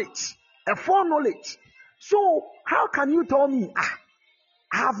foreknowledge. A foreknowledge. So how can you tell me,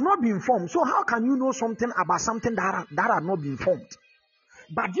 I have not been formed? So how can you know something about something that had not been formed?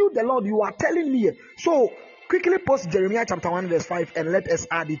 But you, the Lord, you are telling me. So quickly post Jeremiah chapter 1 verse 5 and let us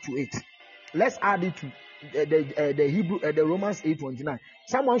add it to it. Let's add it to the Hebrew, the Romans 8:29.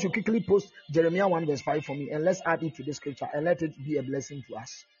 Someone should quickly post Jeremiah 1 verse 5 for me, and let's add it to the scripture and let it be a blessing to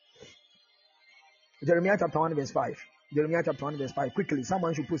us. Jeremiah chapter 1 verse 5. Jeremiah chapter 1 verse 5. Quickly,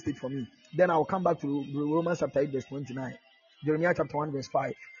 someone should post it for me. Then I will come back to Romans chapter 8 verse 29. Jeremiah chapter 1 verse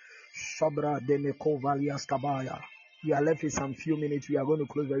 5. Shabra demeko valias kabaya. We are left with some few minutes. We are going to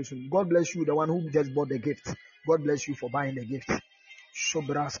close very soon. God bless you, the one who just bought the gift. God bless you for buying the gift.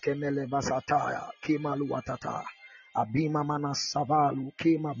 Shobras kemele vasataya, kemalu watata, abima mana savalu,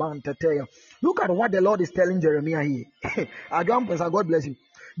 kema banteteya. Look at what the Lord is telling Jeremiah here. God bless you.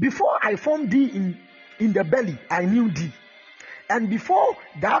 Before I formed thee in the belly, I knew thee. And before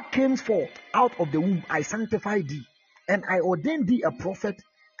thou camest forth out of the womb, I sanctified thee. And I ordained thee a prophet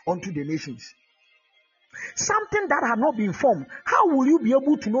unto the nations. Something that had not been formed. How will you be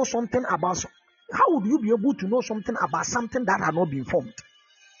able to know something about? How would you be able to know something about something that had not been formed?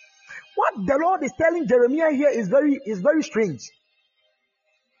 What the Lord is telling Jeremiah here is very strange.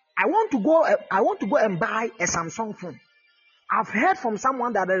 I want to go and buy a Samsung phone. I've heard from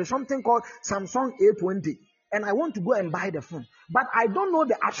someone that there is something called Samsung A20, and I want to go and buy the phone, but I don't know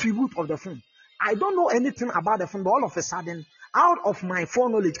the attribute of the phone. I don't know anything about the phone, but all of a sudden, out of my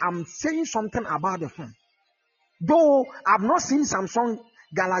foreknowledge, I'm saying something about the phone. Though I've not seen Samsung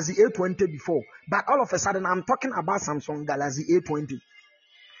Galaxy A20 before, but all of a sudden I'm talking about Samsung Galaxy A20.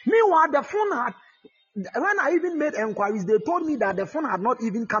 Meanwhile, the phone had, when I even made inquiries, they told me that the phone had not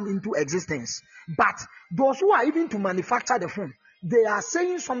even come into existence. But those who are even to manufacture the phone, they are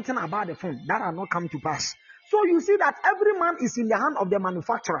saying something about the phone that had not come to pass. So you see that every man is in the hand of the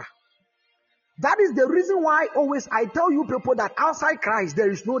manufacturer. That is the reason why always I tell you people that outside Christ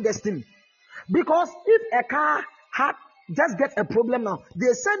there is no destiny. Because if a car had just get a problem now,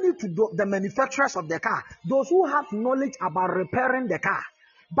 they send it to the manufacturers of the car, those who have knowledge about repairing the car.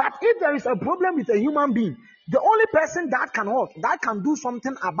 But if there is a problem with a human being, the only person that can do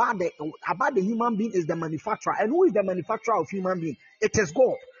something about the human being is the manufacturer. And who is the manufacturer of human being? It is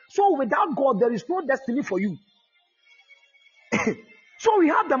God. So without God, there is no destiny for you. So we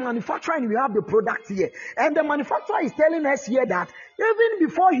have the manufacturer and we have the product here. And the manufacturer is telling us here that even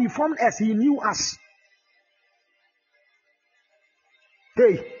before he formed us, he knew us.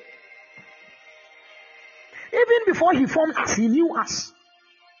 Hey. Even before he formed us, he knew us.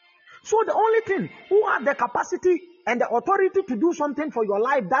 So the only thing who has the capacity and the authority to do something for your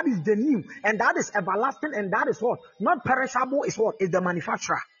life that is genuine and that is everlasting and that is what? Not perishable is what? Is the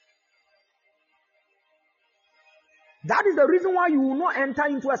manufacturer. That is the reason why you will not enter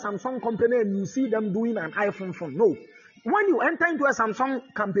into a Samsung company and you see them doing an iPhone phone. No. When you enter into a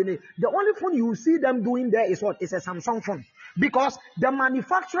Samsung company, the only phone you will see them doing there is what? Is a Samsung phone. Because the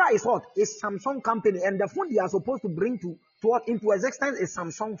manufacturer is what? Is Samsung company. And the phone they are supposed to bring to what? Into existence is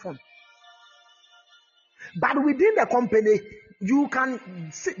Samsung phone. But within the company, you can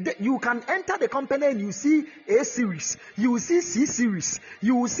enter the company and you see A series, you will see C series,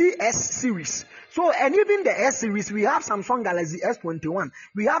 you will see S series. So, and even the S series, we have Samsung Galaxy S21,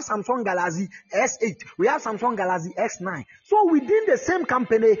 we have Samsung Galaxy S8, we have Samsung Galaxy S9. So within the same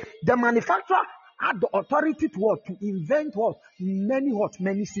company, the manufacturer had the authority to what? To invent what?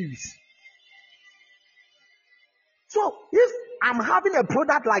 Many series. So if I'm having a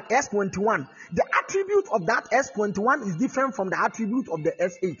product like S21, the attribute of that S21 is different from the attribute of the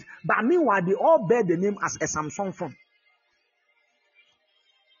S8. But meanwhile, they all bear the name as a Samsung phone.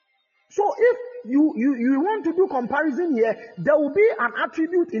 So if you want to do comparison here, there will be an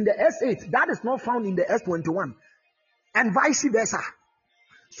attribute in the S8 that is not found in the S21, and vice versa.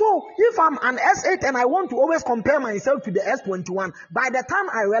 So if I'm an S8 and I want to always compare myself to the S21, by the time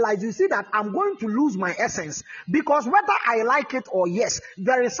I realize, you see that I'm going to lose my essence. Because whether I like it or yes,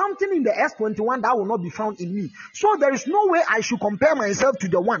 there is something in the S21 that will not be found in me. So there is no way I should compare myself to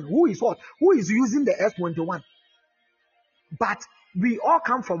the one who is what? Who is using the S21. But we all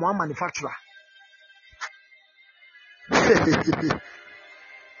come from one manufacturer.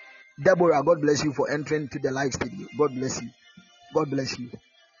 Deborah, God bless you for entering to the live studio. God bless you. God bless you.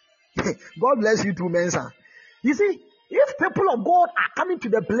 God bless you too, Mensa. You see, if people of God are coming to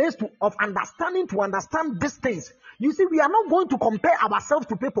the place of understanding to understand these things, you see, we are not going to compare ourselves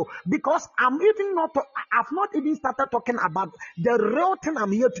to people, because I've not even started talking about the real thing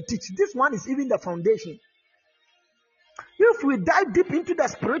I'm here to teach. This one is even the foundation. If we dive deep into the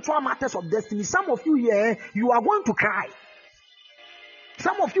spiritual matters of destiny, some of you here, you are going to cry.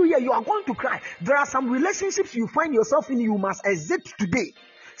 Some of you here, you are going to cry. There are some relationships you find yourself in, you must exit today.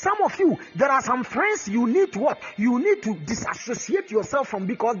 Some of you, there are some friends you need to what? You need to disassociate yourself from,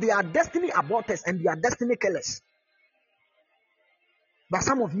 because they are destiny aborters and they are destiny killers. But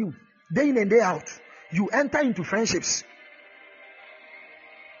some of you, day in and day out, you enter into friendships.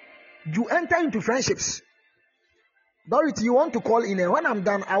 You enter into friendships. Dorothy, you want to call in, and when I'm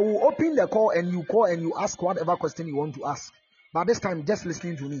done, I will open the call and you call and you ask whatever question you want to ask. But this time, just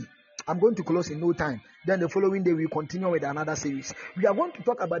listening to me. I'm going to close in no time. Then the following day, we'll continue with another series. We are going to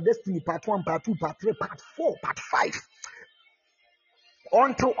talk about destiny, part 1, part 2, part 3, part 4, part 5.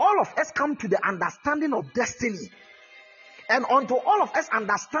 Until all of us come to the understanding of destiny. And until all of us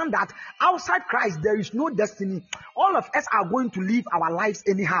understand that outside Christ, there is no destiny, all of us are going to live our lives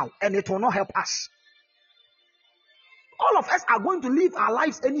anyhow, and it will not help us. All of us are going to live our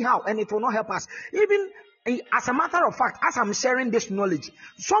lives anyhow, and it will not help us. Even as a matter of fact, as I'm sharing this knowledge,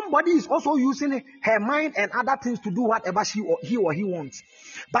 somebody is also using her mind and other things to do whatever he or he wants.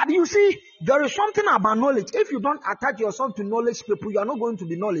 But you see, there is something about knowledge. If you don't attach yourself to knowledge people, you are not going to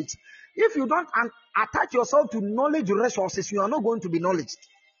be knowledge. If you don't attach yourself to knowledge resources, you are not going to be knowledge.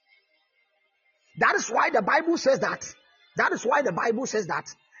 That is why the Bible says that. That is why the Bible says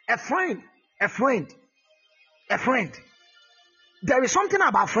that a friend. There is something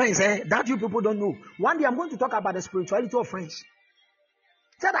about friends that you people don't know. One day I'm going to talk about the spirituality of friends.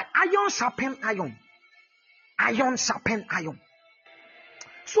 Say that iron sharpen iron. Iron sharpen iron.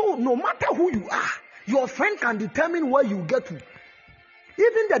 So no matter who you are, your friend can determine where you get to.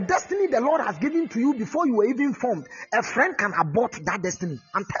 Even the destiny the Lord has given to you before you were even formed, a friend can abort that destiny.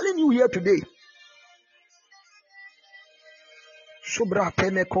 I'm telling you here today. Subra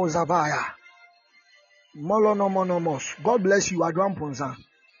Peneko Zavaya. Molonomonomos. God bless you, Adwan Ponza.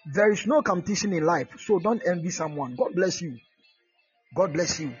 There is no competition in life, so don't envy someone. God bless you. God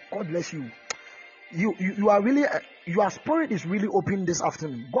bless you. God bless you. You are really, your spirit is really open this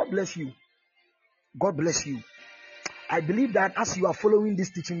afternoon. God bless you. God bless you. I believe that as you are following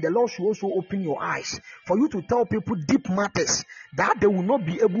this teaching, the Lord should also open your eyes for you to tell people deep matters that they will not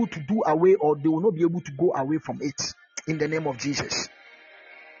be able to do away, or they will not be able to go away from it. In the name of Jesus.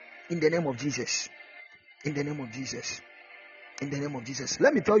 In the name of Jesus. In the name of Jesus. In the name of Jesus.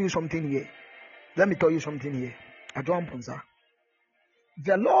 Let me tell you something here. The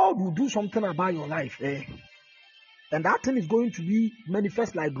Lord will do something about your life. And that thing is going to be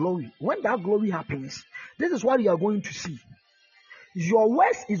manifest like glory. When that glory happens, this is what you are going to see. Your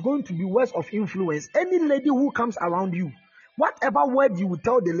words is going to be words of influence. Any lady who comes around you, whatever word you will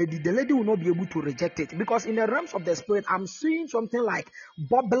tell the lady will not be able to reject it. Because in the realms of the spirit, I'm seeing something like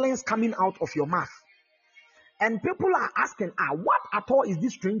bubblings coming out of your mouth. And people are asking, what at all is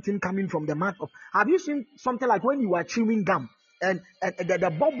this strange thing coming from the mouth of? Have you seen something like when you are chewing gum and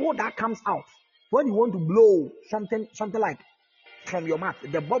the bubble that comes out? When you want to blow something like from your mouth,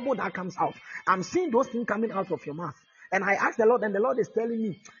 the bubble that comes out. I'm seeing those things coming out of your mouth. And I asked the Lord, and the Lord is telling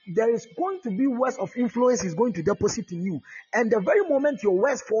me, there is going to be words of influence is going to deposit in you. And the very moment your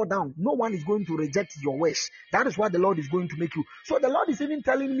words fall down, no one is going to reject your words. That is what the Lord is going to make you. So the Lord is even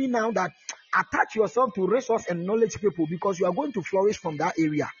telling me now that attach yourself to resource and knowledge people, because you are going to flourish from that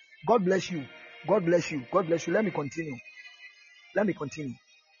area. God bless you. God bless you. God bless you. Let me continue.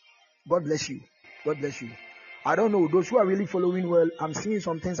 God bless you. God bless you. I don't know, those who are really following well, I'm seeing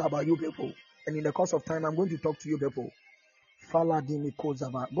some things about you people. And in the course of time, I'm going to talk to you people. God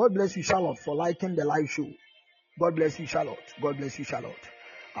bless you, Charlotte, for liking the live show. God bless you, Charlotte. God bless you, Charlotte.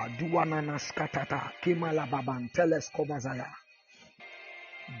 Aduanana skatata, Kimala Baban, Teles Kovazaya.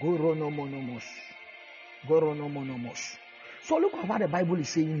 Goronomonomos. So look at what the Bible is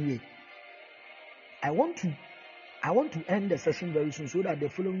saying here. I want to end the session very soon so that the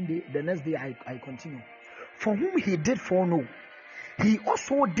following day, the next day, I continue. For whom he did foreknow, he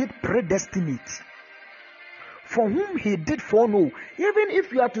also did predestinate. For whom he did foreknow. Even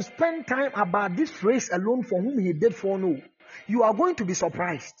if you are to spend time about this phrase alone, for whom he did foreknow, you are going to be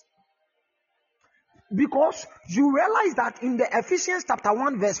surprised. Because you realize that in the Ephesians chapter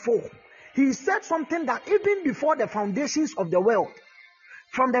 1 verse 4, he said something that even before the foundations of the world,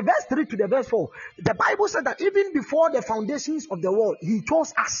 from the verse 3 to the verse 4, the Bible said that even before the foundations of the world, he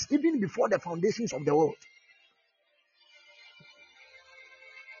chose us, even before the foundations of the world.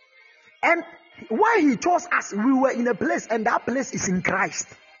 And why he chose us, we were in a place, and that place is in Christ.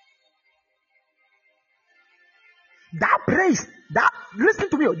 That place, listen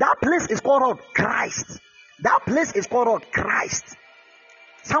to me, that place is called Christ. That place is called Christ.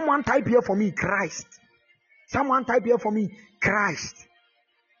 Someone type here for me, Christ. Someone type here for me, Christ.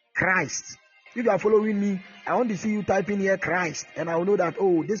 Christ. If you are following me, I want to see you type in here Christ, and I will know that,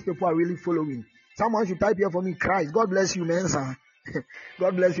 oh, these people are really following. Someone should type here for me, Christ. God bless you, Mensa.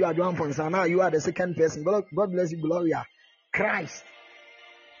 God bless you, Adwan Fonsa. Now you are the second person. God bless you, Gloria. Christ.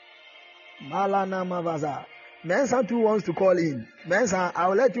 Malana Mavaza. Mensa too wants to call in. Mensa, I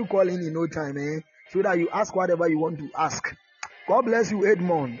will let you call in no time, so that you ask whatever you want to ask. God bless you,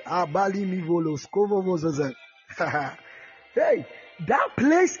 Edmond. Abali Mivolo, Skovovozozen. Hey, that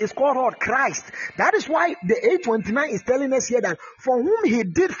place is called Christ. That is why the 829 is telling us here that for whom he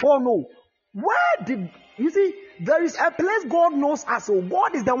did foreknow. Where did you see? There is a place God knows us. So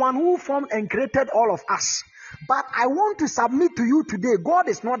God is the one who formed and created all of us. But I want to submit to you today, God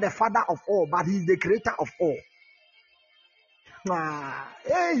is not the father of all, but he is the creator of all.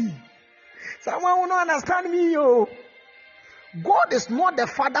 Hey, someone will not understand me. God is not the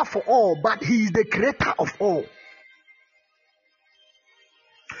father for all, but he is the creator of all.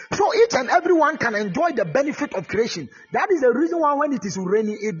 So each and everyone can enjoy the benefit of creation. That is the reason why when it is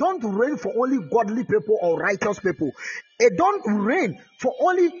raining, it don't rain for only godly people or righteous people. It don't rain for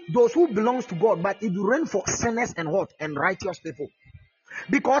only those who belongs to God, but it rain for sinners and what? And righteous people.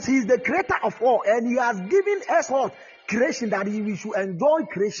 Because he is the creator of all, and he has given us what? Creation, that we should enjoy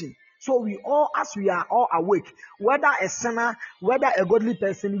creation. So we all, as we are all awake, whether a sinner, whether a godly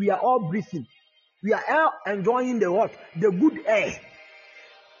person, we are all breathing. We are all enjoying the what? The good air.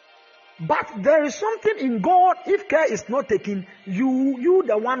 But there is something in God, if care is not taken, you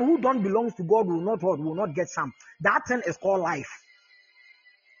the one who don't belong to God will not get some. That thing is called life.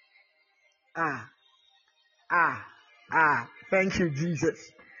 Thank you,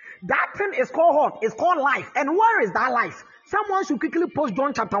 Jesus. That thing is called what? It's called life. And where is that life? Someone should quickly post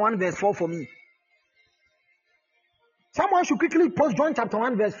John chapter 1 verse 4 for me. Someone should quickly post John chapter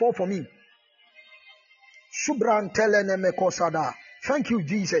 1 verse 4 for me. Shubran teleneme kosada. Thank you,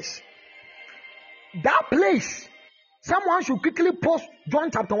 Jesus. That place, someone should quickly post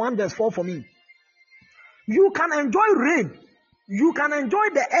John chapter 1 verse 4 for me. You can enjoy rain. You can enjoy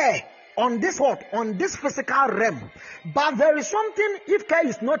the air. on this what? On this physical realm. But there is something, if care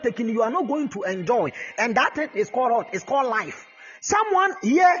is not taken, you are not going to enjoy. And that thing is called what? It's called life. Someone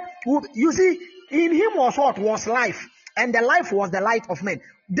here, you see, in him was what? Was life. And the life was the light of men.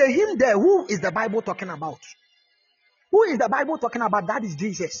 The him there, who is the Bible talking about? Who is the Bible talking about? That is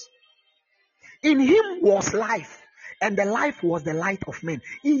Jesus. In him was life. And the life was the light of men.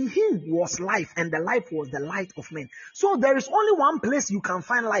 In him was life, and the life was the light of men. So there is only one place you can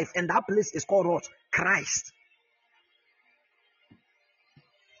find life, and that place is called what? Christ.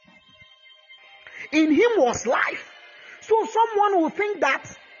 In him was life. So someone will think that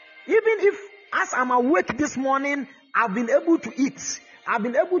even if, as I'm awake this morning, I've been able to eat, I've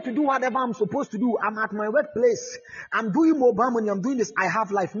been able to do whatever I'm supposed to do, I'm at my workplace, I'm doing mobile money, I'm doing this, I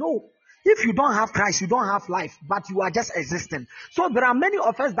have life. No. If you don't have Christ, you don't have life, but you are just existing. So there are many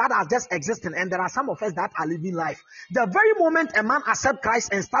of us that are just existing, and there are some of us that are living life. The very moment a man accepts Christ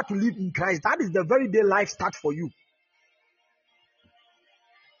and start to live in Christ, that is the very day life starts for you.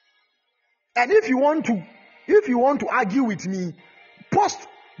 And if you want to argue with me, post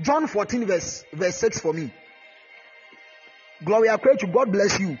John 14 verse 6 for me. Gloria Krechu, God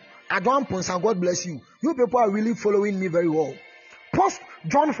bless you. Adwan Ponsan, God bless you. You people are really following me very well. Post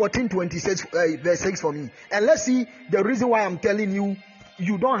John 14:26 verse 6 for me. And let's see the reason why I'm telling you,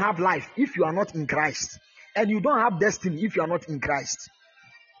 you don't have life if you are not in Christ. And you don't have destiny if you are not in Christ.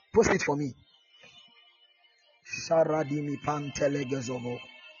 Post it for me.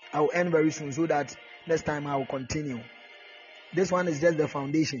 I will end very soon so that next time I will continue. This one is just the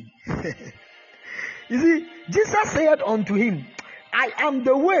foundation. You see, Jesus said unto him, I am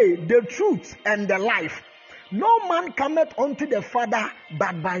the way, the truth, and the life. No man cometh unto the Father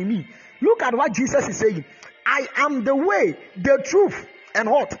but by me. Look at what Jesus is saying. I am the way, the truth, and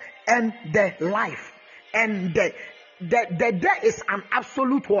what? And the life. And the there is an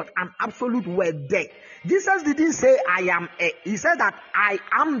absolute what? An absolute word there. Jesus didn't say I am a. He said that I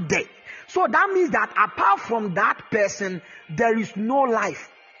am there. So that means that apart from that person, there is no life.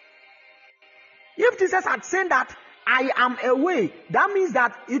 If Jesus had said that I am a way, that means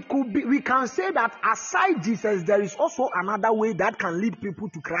that it could be, we can say that aside Jesus, there is also another way that can lead people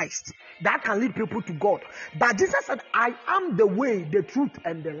to Christ, that can lead people to God. But Jesus said, I am the way, the truth,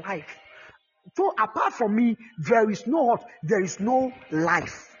 and the life. So apart from me, there is no what? There is no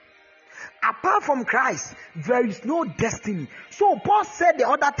life. Apart from Christ, there is no destiny. So Paul said the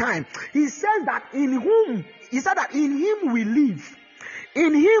other time, he said that in him we live,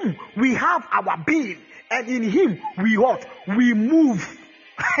 in him we have our being, and in him we what? We move.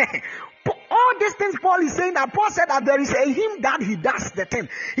 All these things Paul is saying, that Paul said that there is a him that he does the thing.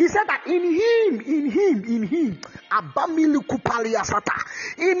 He said that in him, in him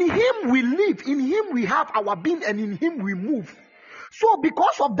we live, in him we have our being, and in him we move. So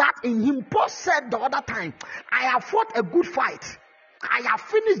because of that in him, Paul said the other time, I have fought a good fight. I have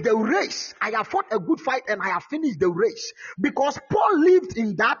finished the race. I have fought a good fight and I have finished the race. Because Paul lived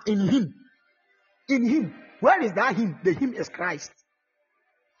in that in him. In him. Where is that him? The him is Christ.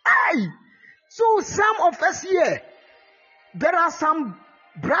 Hey! So some of us here, there are some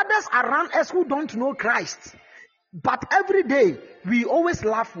brothers around us who don't know Christ. But every day, we always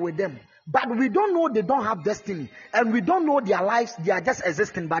laugh with them. But we don't know they don't have destiny. And we don't know their lives. They are just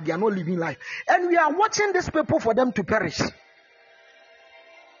existing, but they are not living life. And we are watching these people for them to perish.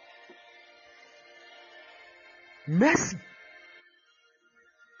 Mercy.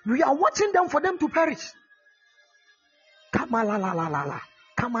 We are watching them for them to perish.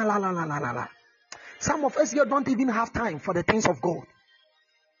 Some of us here don't even have time for the things of God.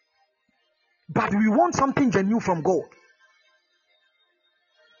 But we want something genuine from God.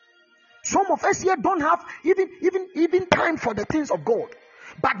 Some of us here don't have even time for the things of God.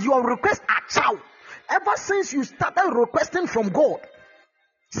 But your requests are chow. Ever since you started requesting from God.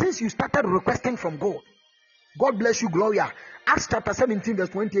 God bless you, Gloria. Acts chapter 17 verse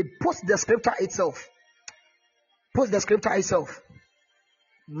 28. Post the scripture itself.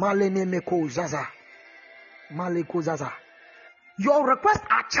 Malenemeko Zaza. Maleko Zaza. Your requests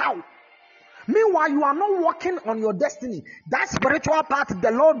are chow. Meanwhile, you are not working on your destiny. That spiritual part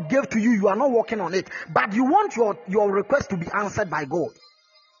the Lord gave to you, you are not working on it. But you want your request to be answered by God.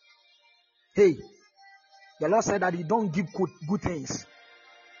 Hey, the Lord said that He don't give good things.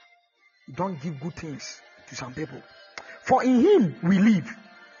 He don't give good things to some people. For in Him we live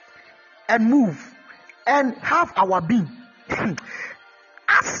and move and have our being.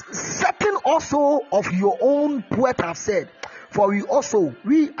 As certain also of your own poet have said, for we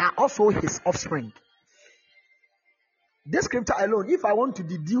are also his offspring. This scripture alone, if I want to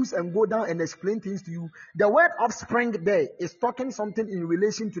deduce and go down and explain things to you, the word offspring there is talking something in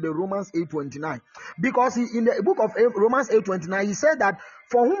relation to the Romans 8:29. Because in the book of Romans 8:29, he said that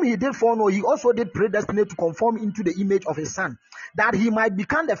for whom he did foreknow, he also did predestinate to conform into the image of his son, that he might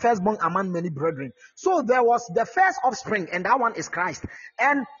become the firstborn among many brethren. So there was the first offspring, and that one is Christ.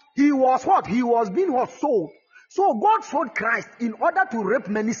 And he was what? He was being what? Sold. So God sold Christ in order to reap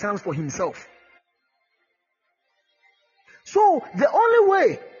many sons for himself. So the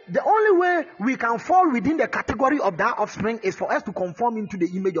only way we can fall within the category of that offspring is for us to conform into the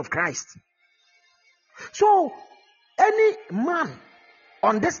image of Christ. So any man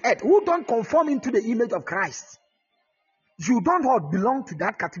on this earth who don't conform into the image of Christ, you don't belong to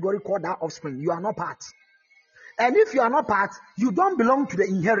that category called that offspring. You are not part. And if you are not part, you don't belong to the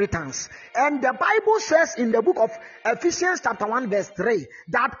inheritance. And the Bible says in the book of Ephesians chapter 1 verse 3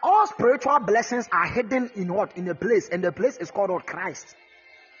 that all spiritual blessings are hidden in what? In a place. And the place is called what? Christ.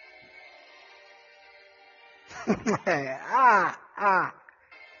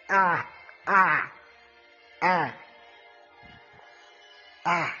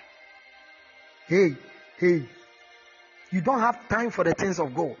 Hey. You don't have time for the things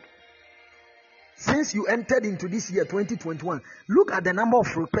of God. Since you entered into this year 2021, look at the number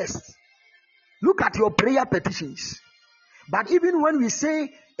of requests. Look at your prayer petitions. But even when we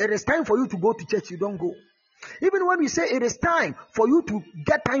say it is time for you to go to church, you don't go. Even when we say it is time for you to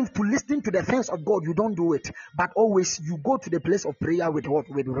get time to listen to the things of God, you don't do it. But always you go to the place of prayer with what?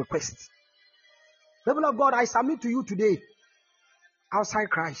 With requests. People of God, I submit to you today. Outside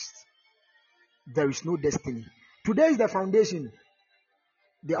Christ, there is no destiny. Today is the foundation.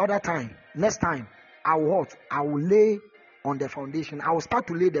 The other time, next time, I will lay on the foundation. I will start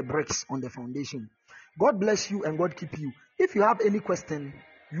to lay the bricks on the foundation. God bless you and God keep you. If you have any question,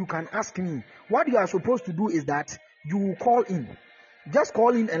 you can ask me. What you are supposed to do is that you will call in. Just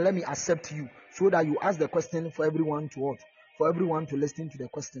call in and let me accept you, so that you ask the question for everyone to what? For everyone to listen to the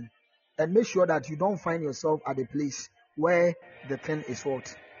question. And make sure that you don't find yourself at a place where the thing is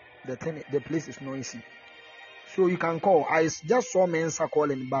what? The place is noisy. So you can call. I just saw Mensa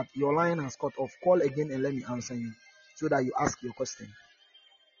calling, but your line has cut off. Call again and let me answer you, so that you ask your question.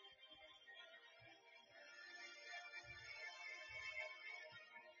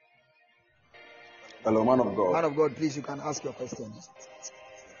 Hello, man of God. Man of God, please, you can ask your question.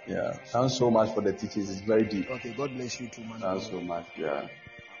 Yeah, thanks so much for the teachings. It's very deep. Okay, God bless you too, man. Thanks so much. Yeah.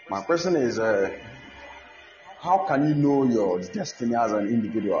 My question is, how can you know your destiny as an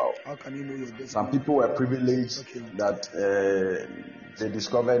individual? How can you know your destiny? Some people were privileged that they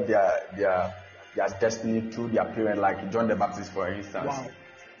discovered their destiny through their parents, like John the Baptist, for instance. Wow.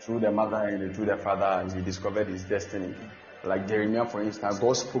 Through the mother and through the father, he discovered his destiny. Like Jeremiah, for instance,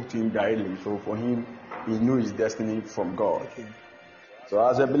 God spoke to him directly. So for him, he knew his destiny from God. Okay. So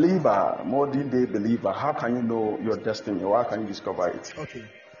as a believer, modern day believer, how can you know your destiny? Or how can you discover it? Okay.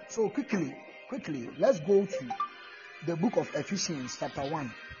 So quickly, let's go to the book of Ephesians chapter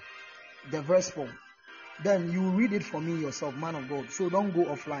 1, the verse 4. Then you read it for me yourself, man of God. So don't go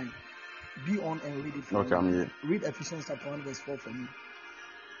offline. Be on and read it for me. Okay, I'm here. Read Ephesians chapter 1 verse 4 for me.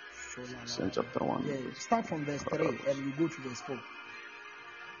 Ephesians chapter 1. Yeah, start from verse 3 and you go to verse 4.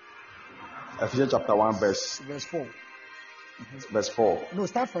 Ephesians chapter 1 verse 4. Verse 4. No,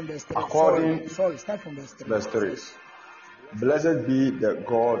 start from verse 3. Start from verse 3. Verse 3. Blessed be the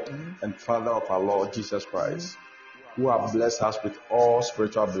God and Father of our Lord Jesus Christ, who have blessed us with all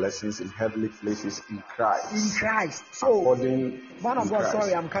spiritual blessings in heavenly places in Christ. In Christ. So, man of God,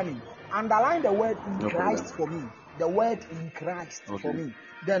 sorry, I'm coming. Underline the word in Christ for me. The word in Christ for me.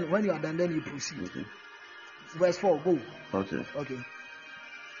 Then when you are done, then you proceed. Okay. Verse 4, go. Okay.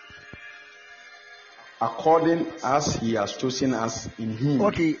 according as he has chosen us in him.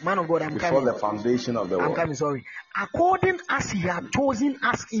 Okay, man of God, I'm before coming. the foundation of the world. I'm coming, sorry. According as he has chosen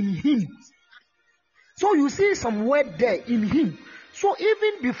us in him. So you see some word there, in him. So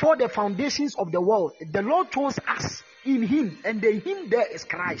even before the foundations of the world, the Lord chose us in him, and the him there is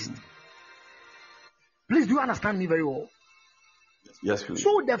Christ. Please, do you understand me very well? Yes, please.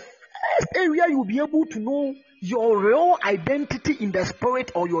 So the first area you'll be able to know your real identity in the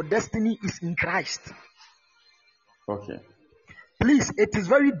spirit or your destiny is in Christ. Okay. Please, it is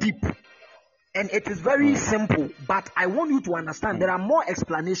very deep and it is very simple, but I want you to understand there are more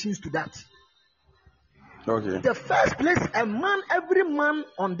explanations to that. Okay. The first place every man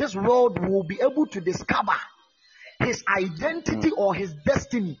on this world will be able to discover his identity or his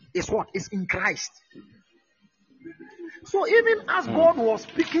destiny is what? Is in Christ. So even as God was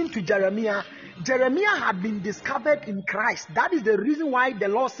speaking to Jeremiah, Jeremiah had been discovered in Christ. That is the reason why the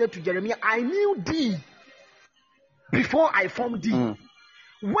Lord said to Jeremiah, I knew thee before I formed thee.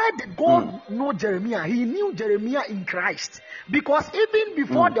 Where did God know Jeremiah? He knew Jeremiah in Christ. Because even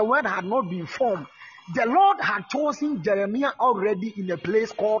before the word had not been formed, the Lord had chosen Jeremiah already in a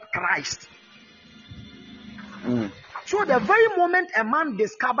place called Christ. So the very moment a man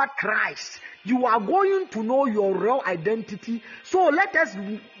discovered Christ, you are going to know your real identity. So let us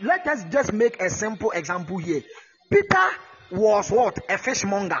just make a simple example here. Peter was what? A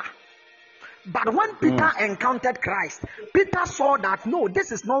fishmonger. But when Peter encountered Christ, Peter saw that no,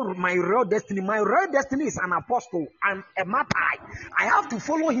 this is not my real destiny. My real destiny is an apostle. I'm a martyr. I have to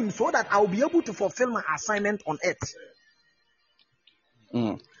follow him so that I'll be able to fulfill my assignment on earth.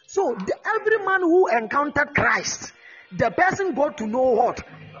 So every man who encountered Christ, the person got to know what?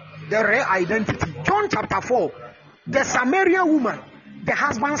 The real identity. John chapter 4, the Samaritan woman, the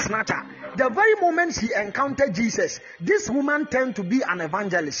husband snatcher. The very moment she encountered Jesus, this woman turned to be an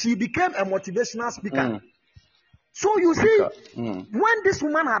evangelist. She became a motivational speaker. So you see, when this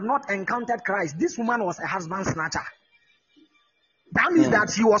woman had not encountered Christ, this woman was a husband snatcher. That means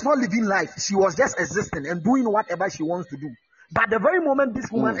that she was not living life. She was just existing and doing whatever she wants to do. But the very moment this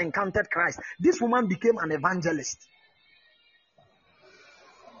woman encountered Christ, this woman became an evangelist.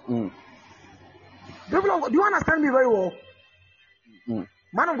 Do you understand me very well?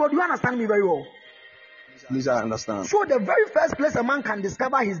 Man of God, do you understand me very well? Please, I understand. So the very first place a man can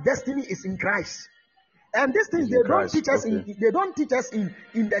discover his destiny is in Christ. And these things they don't teach us in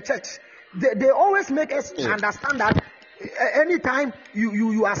the church. They always make us understand that anytime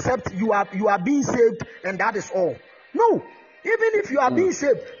you accept, you are being saved, and that is all. No. Even if you are being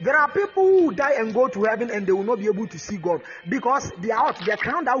saved, there are people who die and go to heaven and they will not be able to see God because the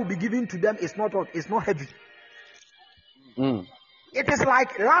crown that will be given to them is not heavy. It is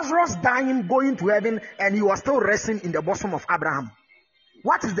like Lazarus dying, going to heaven, and he was still resting in the bosom of Abraham.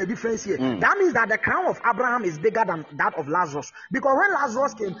 What is the difference here? That means that the crown of Abraham is bigger than that of Lazarus. Because when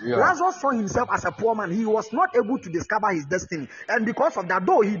Lazarus came, Lazarus saw himself as a poor man. He was not able to discover his destiny. And because of that,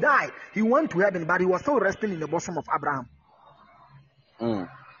 though he died, he went to heaven, but he was still resting in the bosom of Abraham.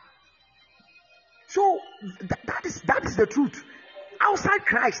 So that is the truth. Outside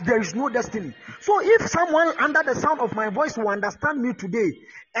Christ, there is no destiny. So if someone under the sound of my voice will understand me today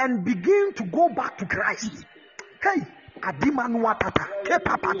and begin to go back to Christ, hey,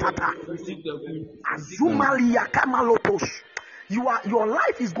 your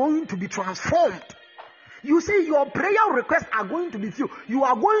life is going to be transformed. You see, your prayer requests are going to be few. You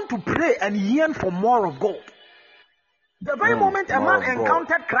are going to pray and yearn for more of God. The very moment a man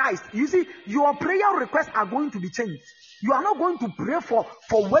encountered Christ, you see, your prayer requests are going to be changed. You are not going to pray for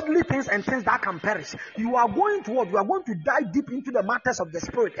worldly things and things that can perish. You are going to what? You are going to dive deep into the matters of the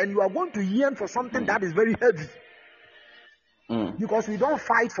spirit, and you are going to yearn for something that is very heavy. Because we don't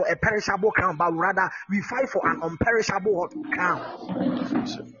fight for a perishable crown, but rather we fight for an unperishable crown.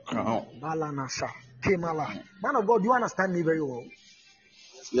 Man of God, do you understand me very well?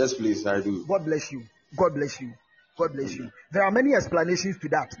 Yes, please, I do. God bless you. God bless you. God bless you. There are many explanations to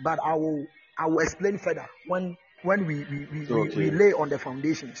that, but I will explain further when we lay on the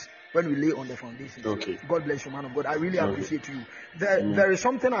foundations. When we lay on the foundations. Okay. God bless you, man of God. I really appreciate you. There is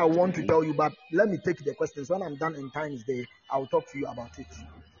something I want to tell you, but let me take the questions. When I'm done and time is there, I'll talk to you about it.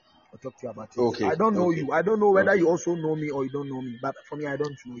 Okay. I don't know you. I don't know whether you also know me or you don't know me. But for me, I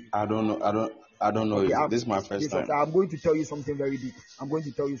don't know you. I don't know you. This is my first time. I'm going to tell you something very deep.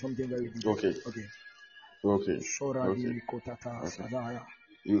 Okay.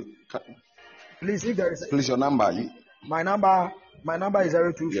 Please, if there is. Please, your number. My number is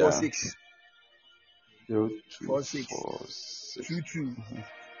 0246. 22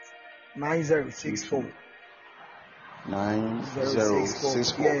 9064.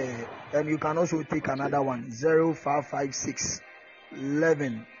 9064. Yeah, and you can also take another one 0556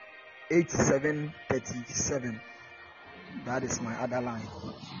 11 8737. That is my other line.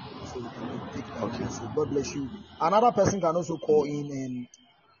 So you can take that. Okay. So God bless you. Another person can also call in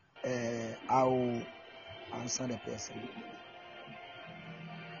and I'll answer the person.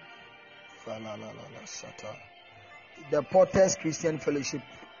 The Porters Christian Fellowship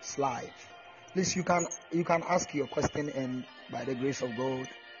Live. Please, you can ask your question, and by the grace of God,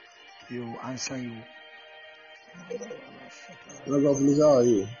 He will answer you. Please, how are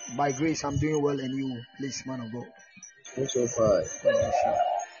you? By grace, I'm doing well, and you, please, man of God. I'm so fine.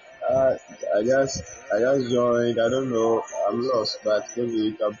 I just joined. I don't know. I'm lost, but maybe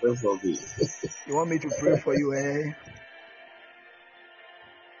you can pray for me. You want me to pray for you, eh?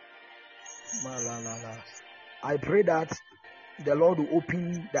 I pray that the Lord will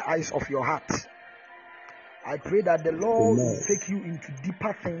open the eyes of your heart. I pray that the Lord will take you into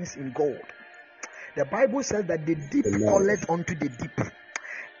deeper things in God. The Bible says that the deep Amen. calleth unto the deep.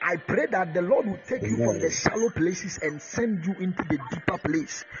 I pray that the Lord will take you from the Amen. shallow places and send you into the deeper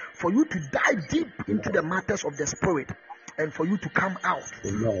place, for you to dive deep into the matters of the spirit, and for you to come out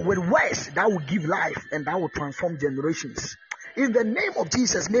Amen. with words that will give life and that will transform generations. In the name of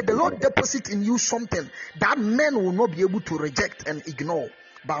Jesus, may the Lord deposit in you something that men will not be able to reject and ignore,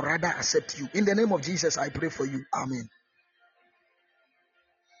 but rather accept you. In the name of Jesus, I pray for you. Amen.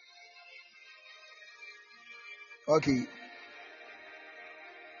 Okay.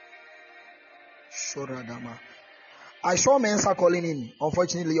 Shoradama. I saw Mensa calling in.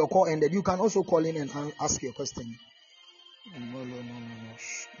 Unfortunately, your call ended. You can also call in and ask your question.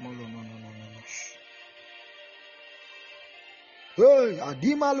 Hey,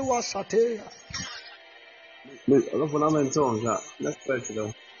 Adimalua Sate. Please, I don't fundament on that. Let's pray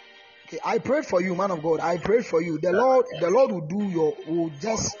today. Okay, I prayed for you, man of God. I prayed for you. The Lord will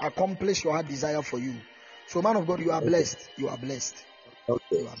just accomplish your heart desire for you. So, man of God, you are Okay. blessed. You are blessed.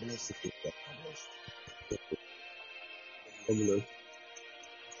 Okay. You are blessed. You are blessed. Amen.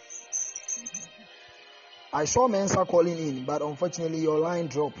 I saw Mensa calling in, but unfortunately your line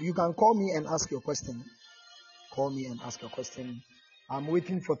dropped. You can call me and ask your question. Call me and ask your question. I'm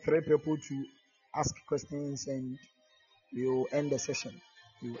waiting for 3 people to ask questions and we will end the session.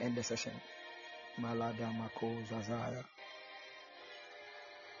 We will end the session. Malada Mako Zazaya.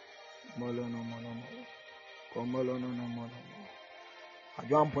 Molono Monomo. Komolono Monomo.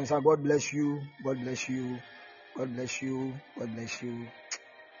 Ajuan Ponsa, God bless you. God bless you. God bless you. God bless you.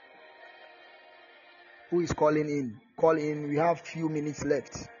 Who is calling in? Call in. We have few minutes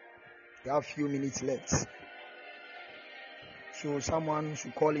left. We have few minutes left. So someone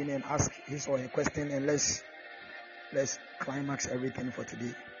should call in and ask his or her question, and let's climax everything for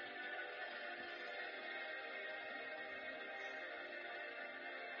today.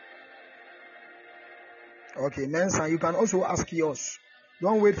 Okay, Mensa, you can also ask yours.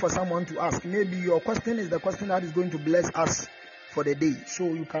 Don't wait for someone to ask. Maybe your question is the question that is going to bless us for the day.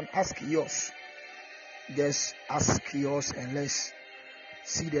 So you can ask yours. Just ask yours and let's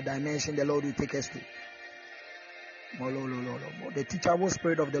see the dimension the Lord will take us to. The teachable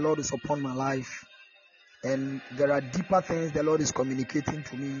spirit of the Lord is upon my life, and there are deeper things the Lord is communicating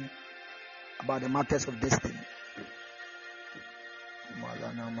to me about the matters of destiny.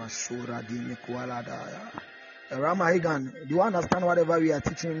 Rama Hagan, do you understand whatever we are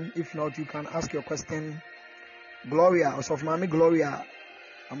teaching? If not, you can ask your question. Gloria, also of Mami Gloria,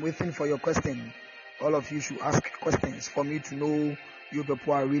 I'm waiting for your question. All of you should ask questions for me to know you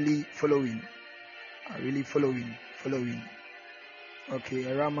people are really following. Following.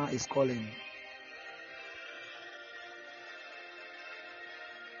 Okay, Rama is calling.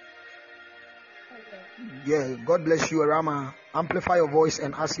 Yeah, God bless you, Rama. Amplify your voice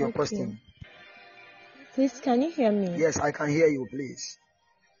and ask your question. Please, can you hear me? Yes, I can hear you, please.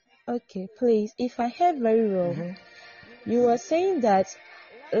 Okay, please. If I heard very well, you were saying that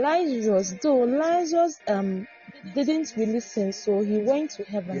Lazarus didn't really sin, so he went to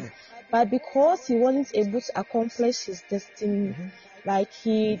heaven. Yeah. But because he wasn't able to accomplish his destiny, like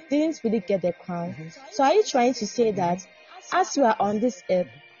he didn't really get the crown. So are you trying to say that as we are on this earth,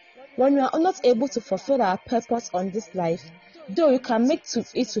 when we are not able to fulfill our purpose on this life, though you can make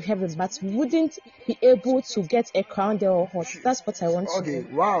it to heaven, but we wouldn't be able to get a crown there or what? That's what I want to know. Okay,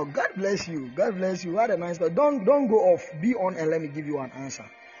 wow, God bless you. God bless you. What a nice question. Don't go off. Be on and let me give you an answer.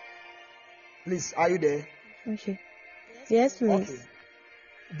 Please, are you there? Okay. Yes, please. Okay.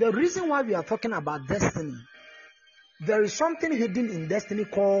 The reason why we are talking about destiny, there is something hidden in destiny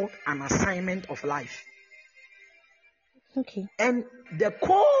called an assignment of life. Okay. And the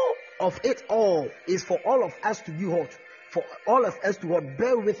core of it all is for all of us to be what? For all of us to what?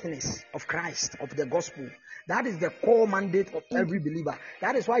 Bear witness of Christ, of the gospel. That is the core mandate of every believer.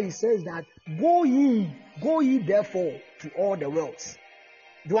 That is why he says that go ye therefore to all the worlds.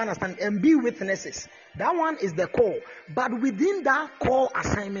 Do you understand? And be witnesses. That one is the core. But within that core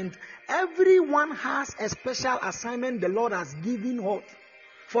assignment, everyone has a special assignment the Lord has given what?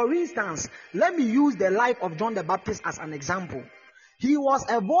 For instance, let me use the life of John the Baptist as an example. He was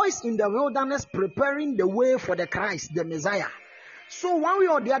a voice in the wilderness preparing the way for the Christ, the Messiah. So one way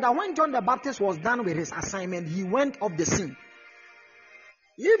or the other, when John the Baptist was done with his assignment, he went off the scene.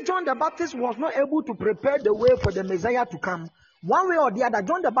 If John the Baptist was not able to prepare the way for the Messiah to come, one way or the other,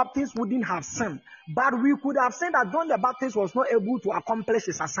 John the Baptist wouldn't have sinned. But we could have said that John the Baptist was not able to accomplish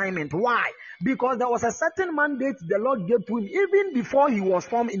his assignment. Why? Because there was a certain mandate the Lord gave to him even before he was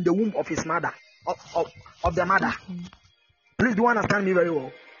formed in the womb of his mother, of the mother. Please do understand me very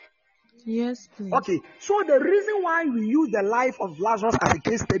well. Yes, please. Okay, so the reason why we use the life of Lazarus as a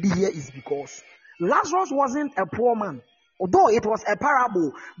case study here is because Lazarus wasn't a poor man. Although it was a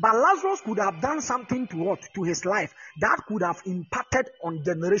parable, but Lazarus could have done something to his life that could have impacted on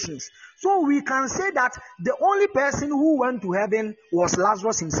generations. So we can say that the only person who went to heaven was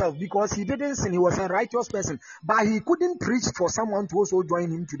Lazarus himself, because he didn't sin. He was a righteous person, but he couldn't preach for someone to also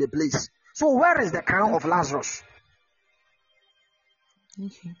join him to the place. So where is the crown of Lazarus?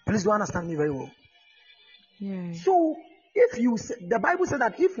 Okay. Please do understand me very well. Yeah. So if the Bible said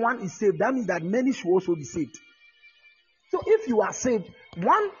that if one is saved, that means that many should also be saved. So if you are saved,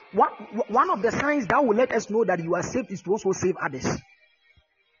 one of the signs that will let us know that you are saved is to also save others.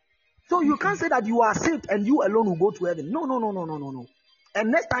 So you can't say that you are saved and you alone will go to heaven. No. And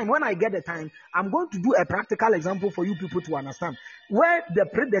next time when I get the time, I'm going to do a practical example for you people to understand where the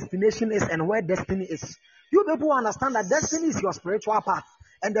predestination is and where destiny is. You people understand that destiny is your spiritual path,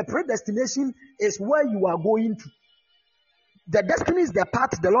 and the predestination is where you are going to. The destiny is the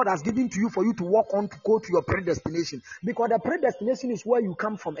path the Lord has given to you for you to walk on to go to your predestination. Because the predestination is where you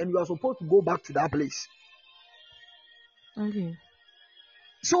come from and you are supposed to go back to that place. Okay.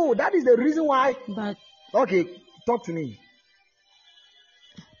 So that is the reason why. But okay, talk to me.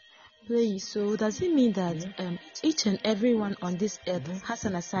 please, so does it mean that each and everyone on this earth has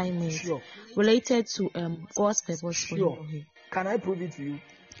an assignment related to God's purpose for Sure. him? Can I prove it to you?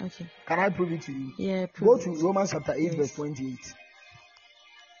 Okay. Can I prove it to you? Yeah. Go prove to it. Romans chapter 8, Yes. verse 28.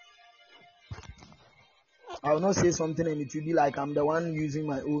 I will not say something and it will be like I'm the one using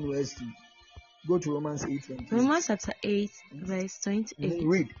my own words to. Go to Romans 8, 28. Romans chapter 8, verse 28.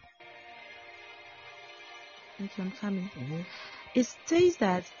 Read. Okay, I'm coming. It says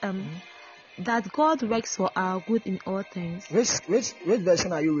that that God works for our good in all things. Which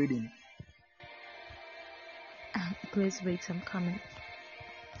version are you reading? Please wait, I'm coming.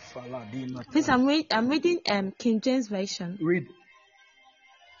 Faladima. Please, I'm reading King James Version. Read.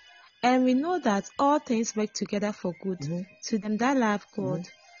 And we know that all things work together for good to them that love God,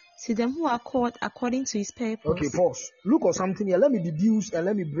 to them who are called according to His purpose. Okay, pause. Look at something here. Let me deduce and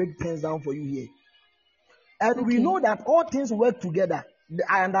let me break things down for you here. And we know that all things work together.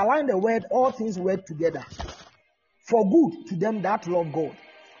 I underline the word all things work together for good to them that love God,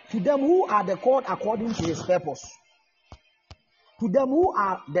 to them who are the called according to His purpose. To them who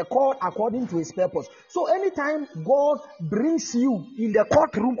are the called according to His purpose. So anytime God brings you in the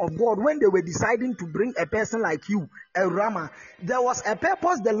courtroom of God, when they were deciding to bring a person like you, a Rama, there was a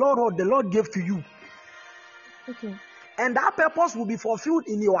purpose the Lord gave to you. Okay. And that purpose will be fulfilled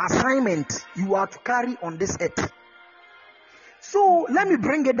in your assignment you are to carry on this earth. So let me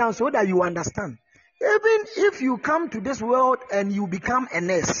bring it down so that you understand. Even if you come to this world and you become a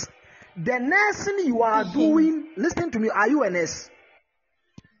nurse, the nursing you are doing, listen to me, are you a nurse?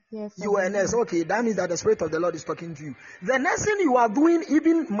 Yes. You are a nurse. Okay, that means that the Spirit of the Lord is talking to you. The nursing you are doing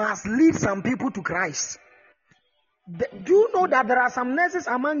even must lead some people to Christ. Do you know that there are some nurses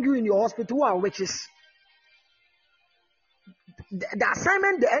among you in your hospital who are witches? The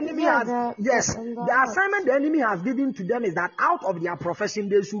assignment the enemy the assignment the enemy has given to them is that out of their profession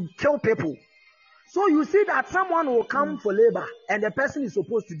they should kill people. So you see that someone will come for labor and the person is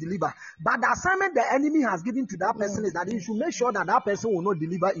supposed to deliver. But the assignment the enemy has given to that person is that you should make sure that that person will not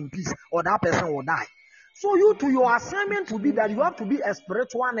deliver in peace or that person will die. So your assignment will be that you have to be a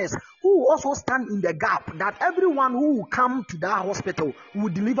spiritual nurse who will also stand in the gap that everyone who will come to that hospital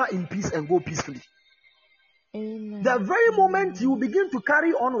will deliver in peace and go peacefully. Amen. The very moment you begin to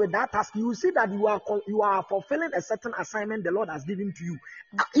carry on with that task, you will see that you are fulfilling a certain assignment the Lord has given to you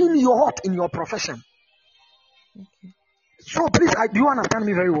in your heart, in your profession. Okay. So please, do you understand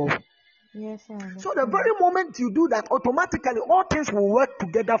me very well? Yes, I understand. So the very moment you do that, automatically all things will work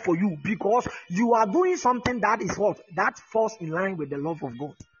together for you because you are doing something that is what? That falls in line with the love of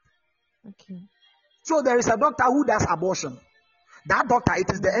God. Okay. So there is a doctor who does abortion. That doctor, it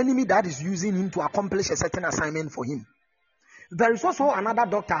is the enemy that is using him to accomplish a certain assignment for him. There is also another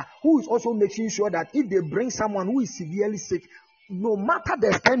doctor who is also making sure that if they bring someone who is severely sick, no matter the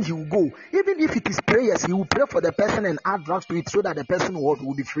extent he will go, even if it is prayers, he will pray for the person and add drugs to it so that the person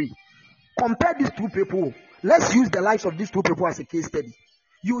will be free. Compare these two people. Let's use the lives of these two people as a case study.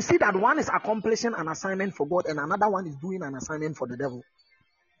 You see that one is accomplishing an assignment for God and another one is doing an assignment for the devil.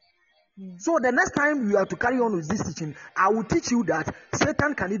 So the next time you have to carry on with this teaching, I will teach you that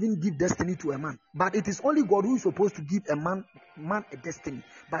Satan can even give destiny to a man. But it is only God who is supposed to give a man a destiny.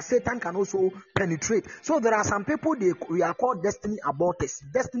 But Satan can also penetrate. So there are some people we are called destiny aborters,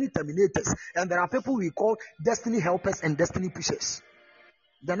 destiny terminators. And there are people we call destiny helpers and destiny pushers.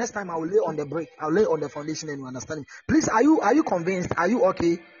 The next time I will lay on the break. I'll lay on the foundation and you understand. Please, are you convinced? Are you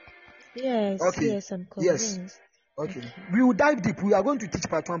okay? Yes. Okay. Yes, I'm convinced. Yes. Okay. We will dive deep. We are going to teach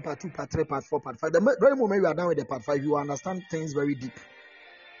part 1, part 2, part 3, part 4, part 5. The very moment we are done with the part 5, you will understand things very deep.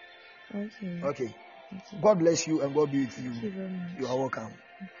 Okay. Okay. God bless you and God be with you. Thank you very much. You are welcome.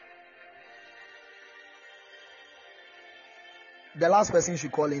 The last person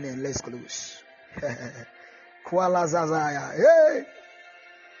should call in and let's close. Kuala Zazaya. Hey!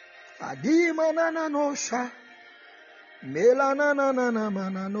 Adima na na no sha. Mela na na na na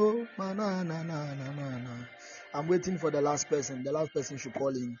mana no. Mana na na na mana. I'm waiting for the last person. The last person should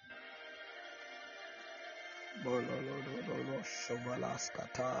call in.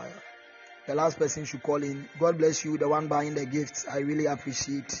 The last person should call in. God bless you, the one buying the gifts. I really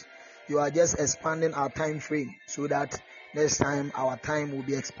appreciate. You are just expanding our time frame so that next time our time will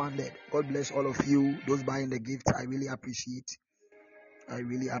be expanded. God bless all of you, those buying the gifts. I really appreciate. I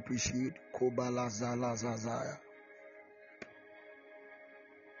really appreciate.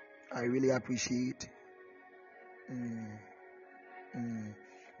 I really appreciate.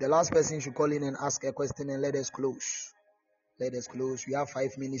 The last person should call in and ask a question and let us close. Let us close. We have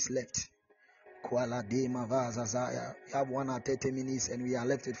 5 minutes left. Kuala de Mavazazaya. We have 1 hour 30 minutes and we are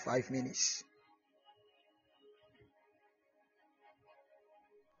left with 5 minutes.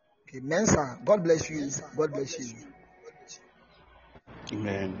 Okay, Mensa, God bless you. God bless you.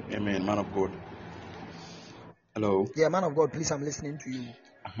 Amen. Amen. Man of God. Hello. Yeah, man of God, please, I'm listening to you.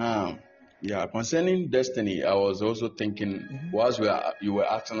 Yeah, concerning destiny, I was also thinking, whilst you were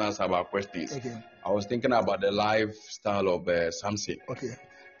asking us about questions, Okay. I was thinking about the lifestyle of Samson. Okay.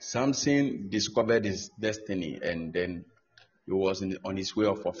 Samson discovered his destiny and then he was on his way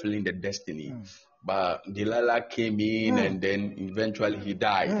of fulfilling the destiny. But Delilah came in and then eventually he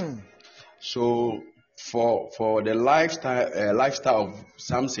died. So for the lifestyle of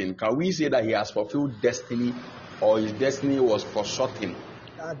Samson, can we say that he has fulfilled destiny or his destiny was foreshortened?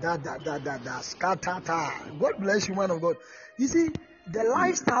 God bless you, man of God. You see, the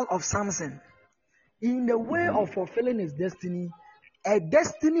lifestyle of Samson, in the way of fulfilling his destiny, a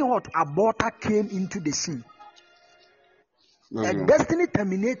destiny aborter came into the scene. A destiny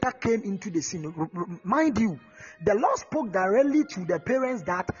terminator came into the scene. Mind you, the Lord spoke directly to the parents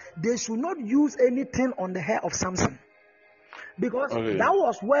that they should not use anything on the hair of Samson. Because that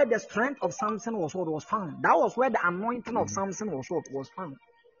was where the strength of Samson was found. That was where the anointing of Samson was found.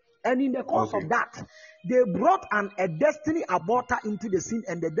 And in the course of that, they brought a destiny aborter into the scene,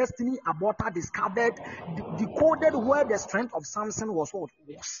 and the destiny aborter discovered, decoded where the strength of Samson was.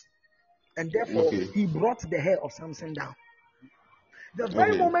 And therefore, he brought the hair of Samson down. The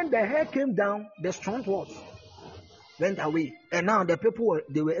very moment the hair came down, the strength went away. And now the people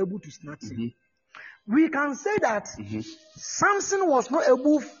they were able to snatch him. We can say that Samson was not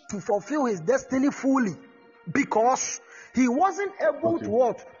able to fulfill his destiny fully because he wasn't able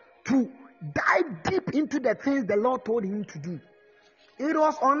to dive deep into the things the Lord told him to do. It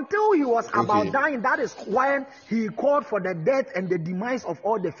was until he was about dying, that is when he called for the death and the demise of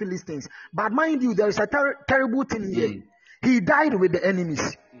all the Philistines. But mind you, there is a terrible thing here. He died with the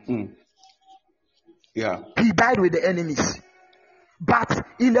enemies. He died with the enemies. But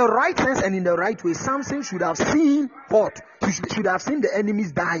in the right sense and in the right way, Samson should have seen what? He should have seen the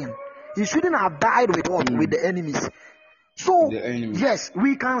enemies dying. He shouldn't have died with what? With the enemies. So, yes,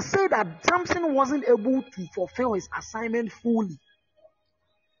 we can say that Samson wasn't able to fulfill his assignment fully.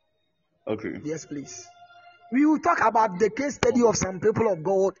 Yes, please. We will talk about the case study of some people of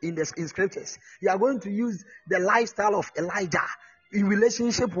God in scriptures. We are going to use the lifestyle of Elijah in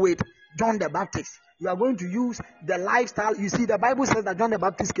relationship with John the Baptist. We are going to use the lifestyle. You see, the Bible says that John the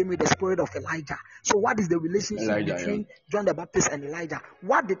Baptist came with the spirit of Elijah. So what is the relationship between John the Baptist and Elijah?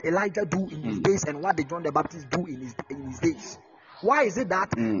 What did Elijah do in his days and what did John the Baptist do in his days? Why is it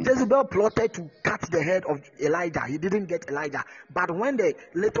that Jezebel plotted to cut the head of Elijah? He didn't get Elijah. But when the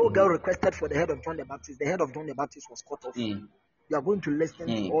little girl requested for the head of John the Baptist, the head of John the Baptist was cut off. You are going to listen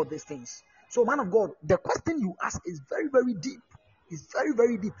to all these things. So, man of God, the question you ask is very, very deep. It's very,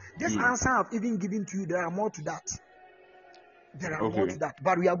 very deep. This answer I've even given to you, there are more to that. There are more to that.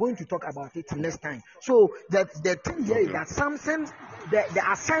 But we are going to talk about it next time. So, the thing here is that Samson, the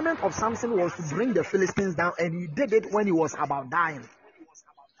assignment of Samson was to bring the Philistines down, and he did it when he was about dying.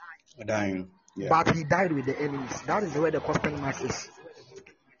 But he died with the enemies. That is where the question mark is.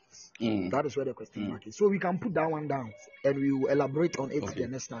 That is where the question mark is. So we can put that one down, and we will elaborate on it the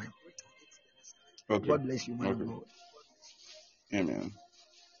next time. God bless you, man of God. Amen.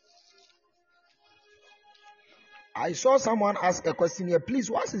 I saw someone ask a question here. Please,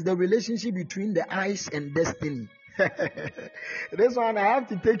 what is the relationship between the eyes and destiny? This one, I have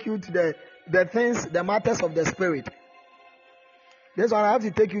to take you to the things, the matters of the spirit. This one, I have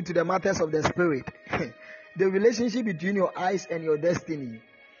to take you to the matters of the spirit. the relationship between your eyes and your destiny.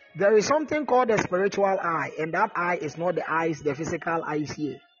 There is something called the spiritual eye, and that eye is not the eyes, the physical eyes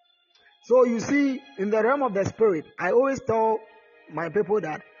here. So you see, in the realm of the spirit, I always tell my people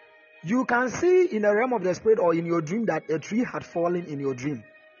that you can see in the realm of the spirit or in your dream that a tree had fallen in your dream.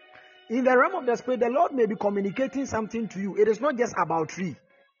 In the realm of the spirit, the Lord may be communicating something to you. It is not just about tree.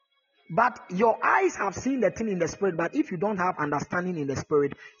 But your eyes have seen the thing in the spirit, but if you don't have understanding in the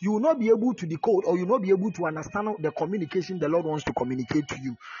spirit, you will not be able to decode or you will not be able to understand the communication the Lord wants to communicate to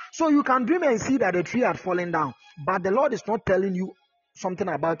you. So you can dream and see that a tree had fallen down, but the Lord is not telling you something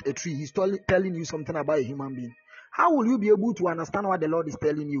about a tree. He's telling you something about a human being. How will you be able to understand what the Lord is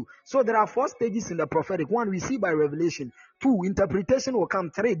telling you? So there are 4 stages in the prophetic. 1, we see by revelation. 2, interpretation will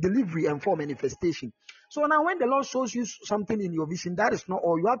come. 3, delivery and 4, manifestation. So now when the Lord shows you something in your vision, that is not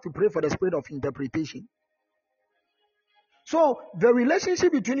all. You have to pray for the spirit of interpretation. So the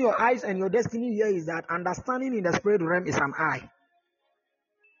relationship between your eyes and your destiny here is that understanding in the spirit realm is an eye.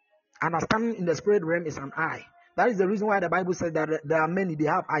 Understanding in the spirit realm is an eye. That is the reason why the Bible says that there are many, they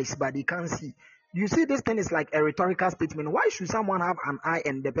have eyes, but they can't see. You see, this thing is like a rhetorical statement. Why should someone have an eye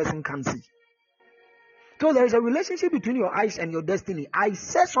and the person can't see? So there is a relationship between your eyes and your destiny. I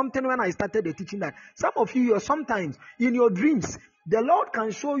said something when I started the teaching that some of you, sometimes in your dreams, the Lord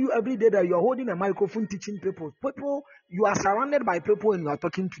can show you every day that you are holding a microphone teaching people. People, you are surrounded by people and you are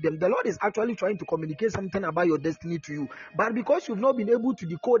talking to them. The Lord is actually trying to communicate something about your destiny to you. But because you've not been able to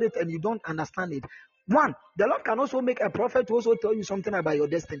decode it and you don't understand it, 1, the Lord can also make a prophet to also tell you something about your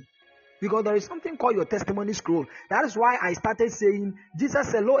destiny. Because there is something called your testimony scroll. That is why I started saying, Jesus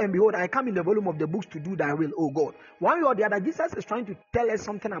said, lo and behold, I come in the volume of the books to do thy will, O God. One way or the other, Jesus is trying to tell us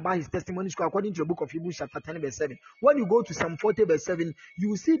something about his testimony scroll according to the book of Hebrews chapter 10 verse 7. When you go to Psalm 40 verse 7, you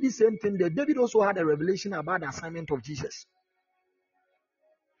will see the same thing that David also had a revelation about the assignment of Jesus.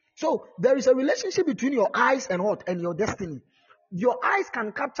 So there is a relationship between your eyes and what? And your destiny. Your eyes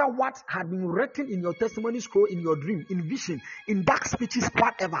can capture what had been written in your testimony scroll, in your dream, in vision, in dark speeches,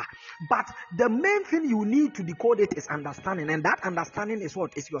 whatever. But the main thing you need to decode it is understanding. And that understanding is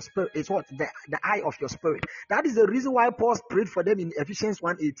what? Is your spirit, is what? The eye of your spirit. That is the reason why Paul prayed for them in Ephesians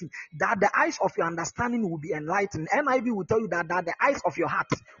 1:18, that the eyes of your understanding will be enlightened. NIV will tell you that the eyes of your heart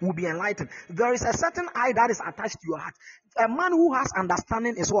will be enlightened. There is a certain eye that is attached to your heart. A man who has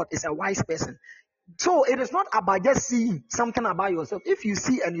understanding is what? Is a wise person. So it is not about just seeing something about yourself. If you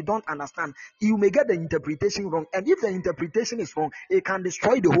see and you don't understand, you may get the interpretation wrong. And if the interpretation is wrong, it can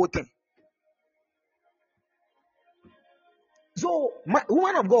destroy the whole thing. So,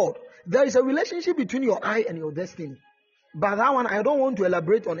 woman of God, there is a relationship between your eye and your destiny. But that one, I don't want to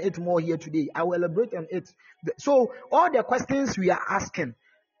elaborate on it more here today. I will elaborate on it. So, all the questions we are asking,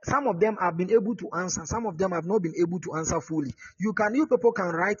 some of them have been able to answer. Some of them have not been able to answer fully. You people can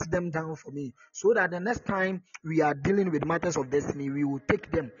write them down for me so that the next time we are dealing with matters of destiny, we will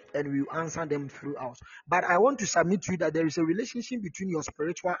take them and we will answer them throughout. But I want to submit to you that there is a relationship between your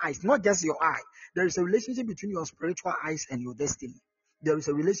spiritual eyes, not just your eye. There is a relationship between your spiritual eyes and your destiny. There is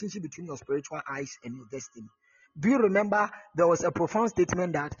a relationship between your spiritual eyes and your destiny. Do you remember there was a profound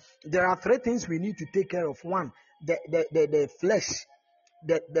statement that there are 3 things we need to take care of? 1, the flesh.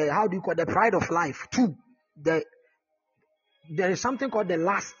 How do you call the pride of life? 2, there is something called the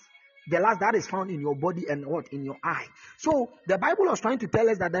lust that is found in your body and what? In your eye. So the Bible was trying to tell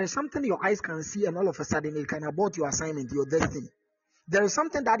us that there is something your eyes can see and all of a sudden it can abort your assignment, your destiny. There is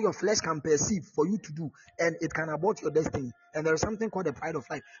something that your flesh can perceive for you to do and it can abort your destiny. And there is something called the pride of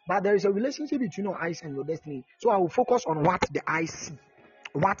life. But there is a relationship between your eyes and your destiny. So I will focus on what the eyes see.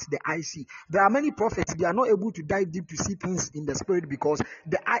 What the eye see. There are many prophets, they are not able to dive deep to see things in the spirit because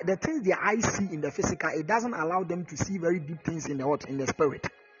the things their eyes see in the physical, it doesn't allow them to see very deep things in the spirit.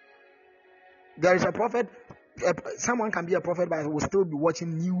 There is a prophet, someone can be a prophet but will still be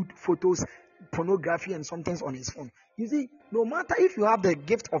watching nude photos, pornography and some things on his phone. You see, no matter if you have the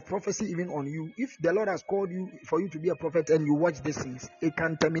gift of prophecy even on you, if the Lord has called you for you to be a prophet and you watch these things, it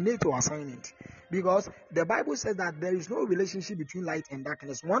can terminate your assignment. Because the Bible says that there is no relationship between light and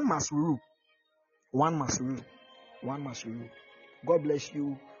darkness. One must rule. One must rule. One must rule. God bless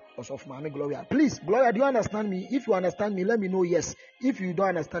you. Of Mommy Gloria. Please, Gloria, do you understand me? If you understand me, let me know yes. If you don't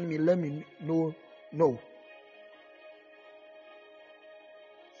understand me, let me know no.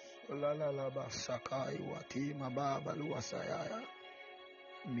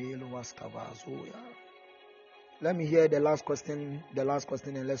 Let me hear the last question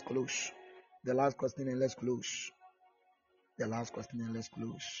and let's close. The last question and let's close. The last question and let's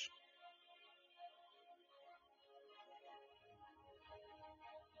close.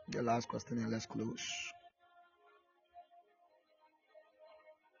 The last question and let's close.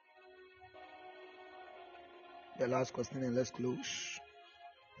 The last question and let's close.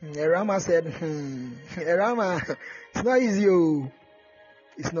 Erama said, Erama, it's not easy. Oh.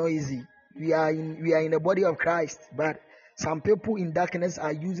 It's not easy. We are in the body of Christ, but some people in darkness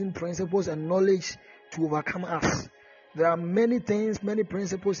are using principles and knowledge to overcome us. There are many things, many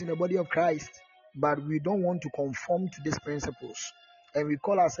principles in the body of Christ, but we don't want to conform to these principles. And we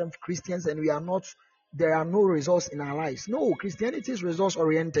call ourselves Christians, and we are not. There are no results in our lives. No, Christianity is results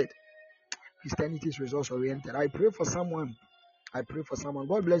oriented. Christianity is results oriented. I pray for someone.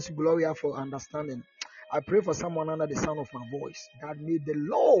 God bless you, Gloria, for understanding. I pray for someone under the sound of my voice that may the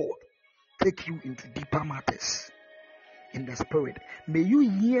Lord take you into deeper matters in the spirit. May you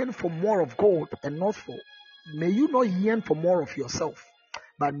yearn for more of God and not for. May you not yearn for more of yourself,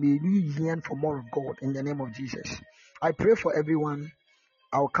 but may you yearn for more of God in the name of Jesus. I pray for everyone.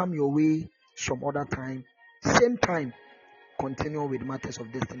 I'll come your way some other time, same time. Continue with matters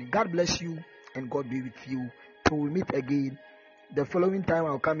of destiny. God bless you and God be with you till we meet again. The following time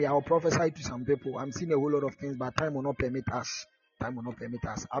I'll come here, I'll prophesy to some people. I'm seeing a whole lot of things, but time will not permit us.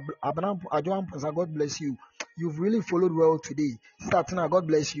 Abraham Ajoan Pansa, God bless you. You've really followed well today. Sister Tina, God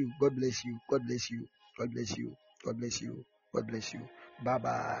bless you. God bless you. God bless you. God bless you. God bless you. God bless you. Bye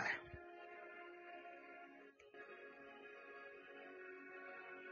bye.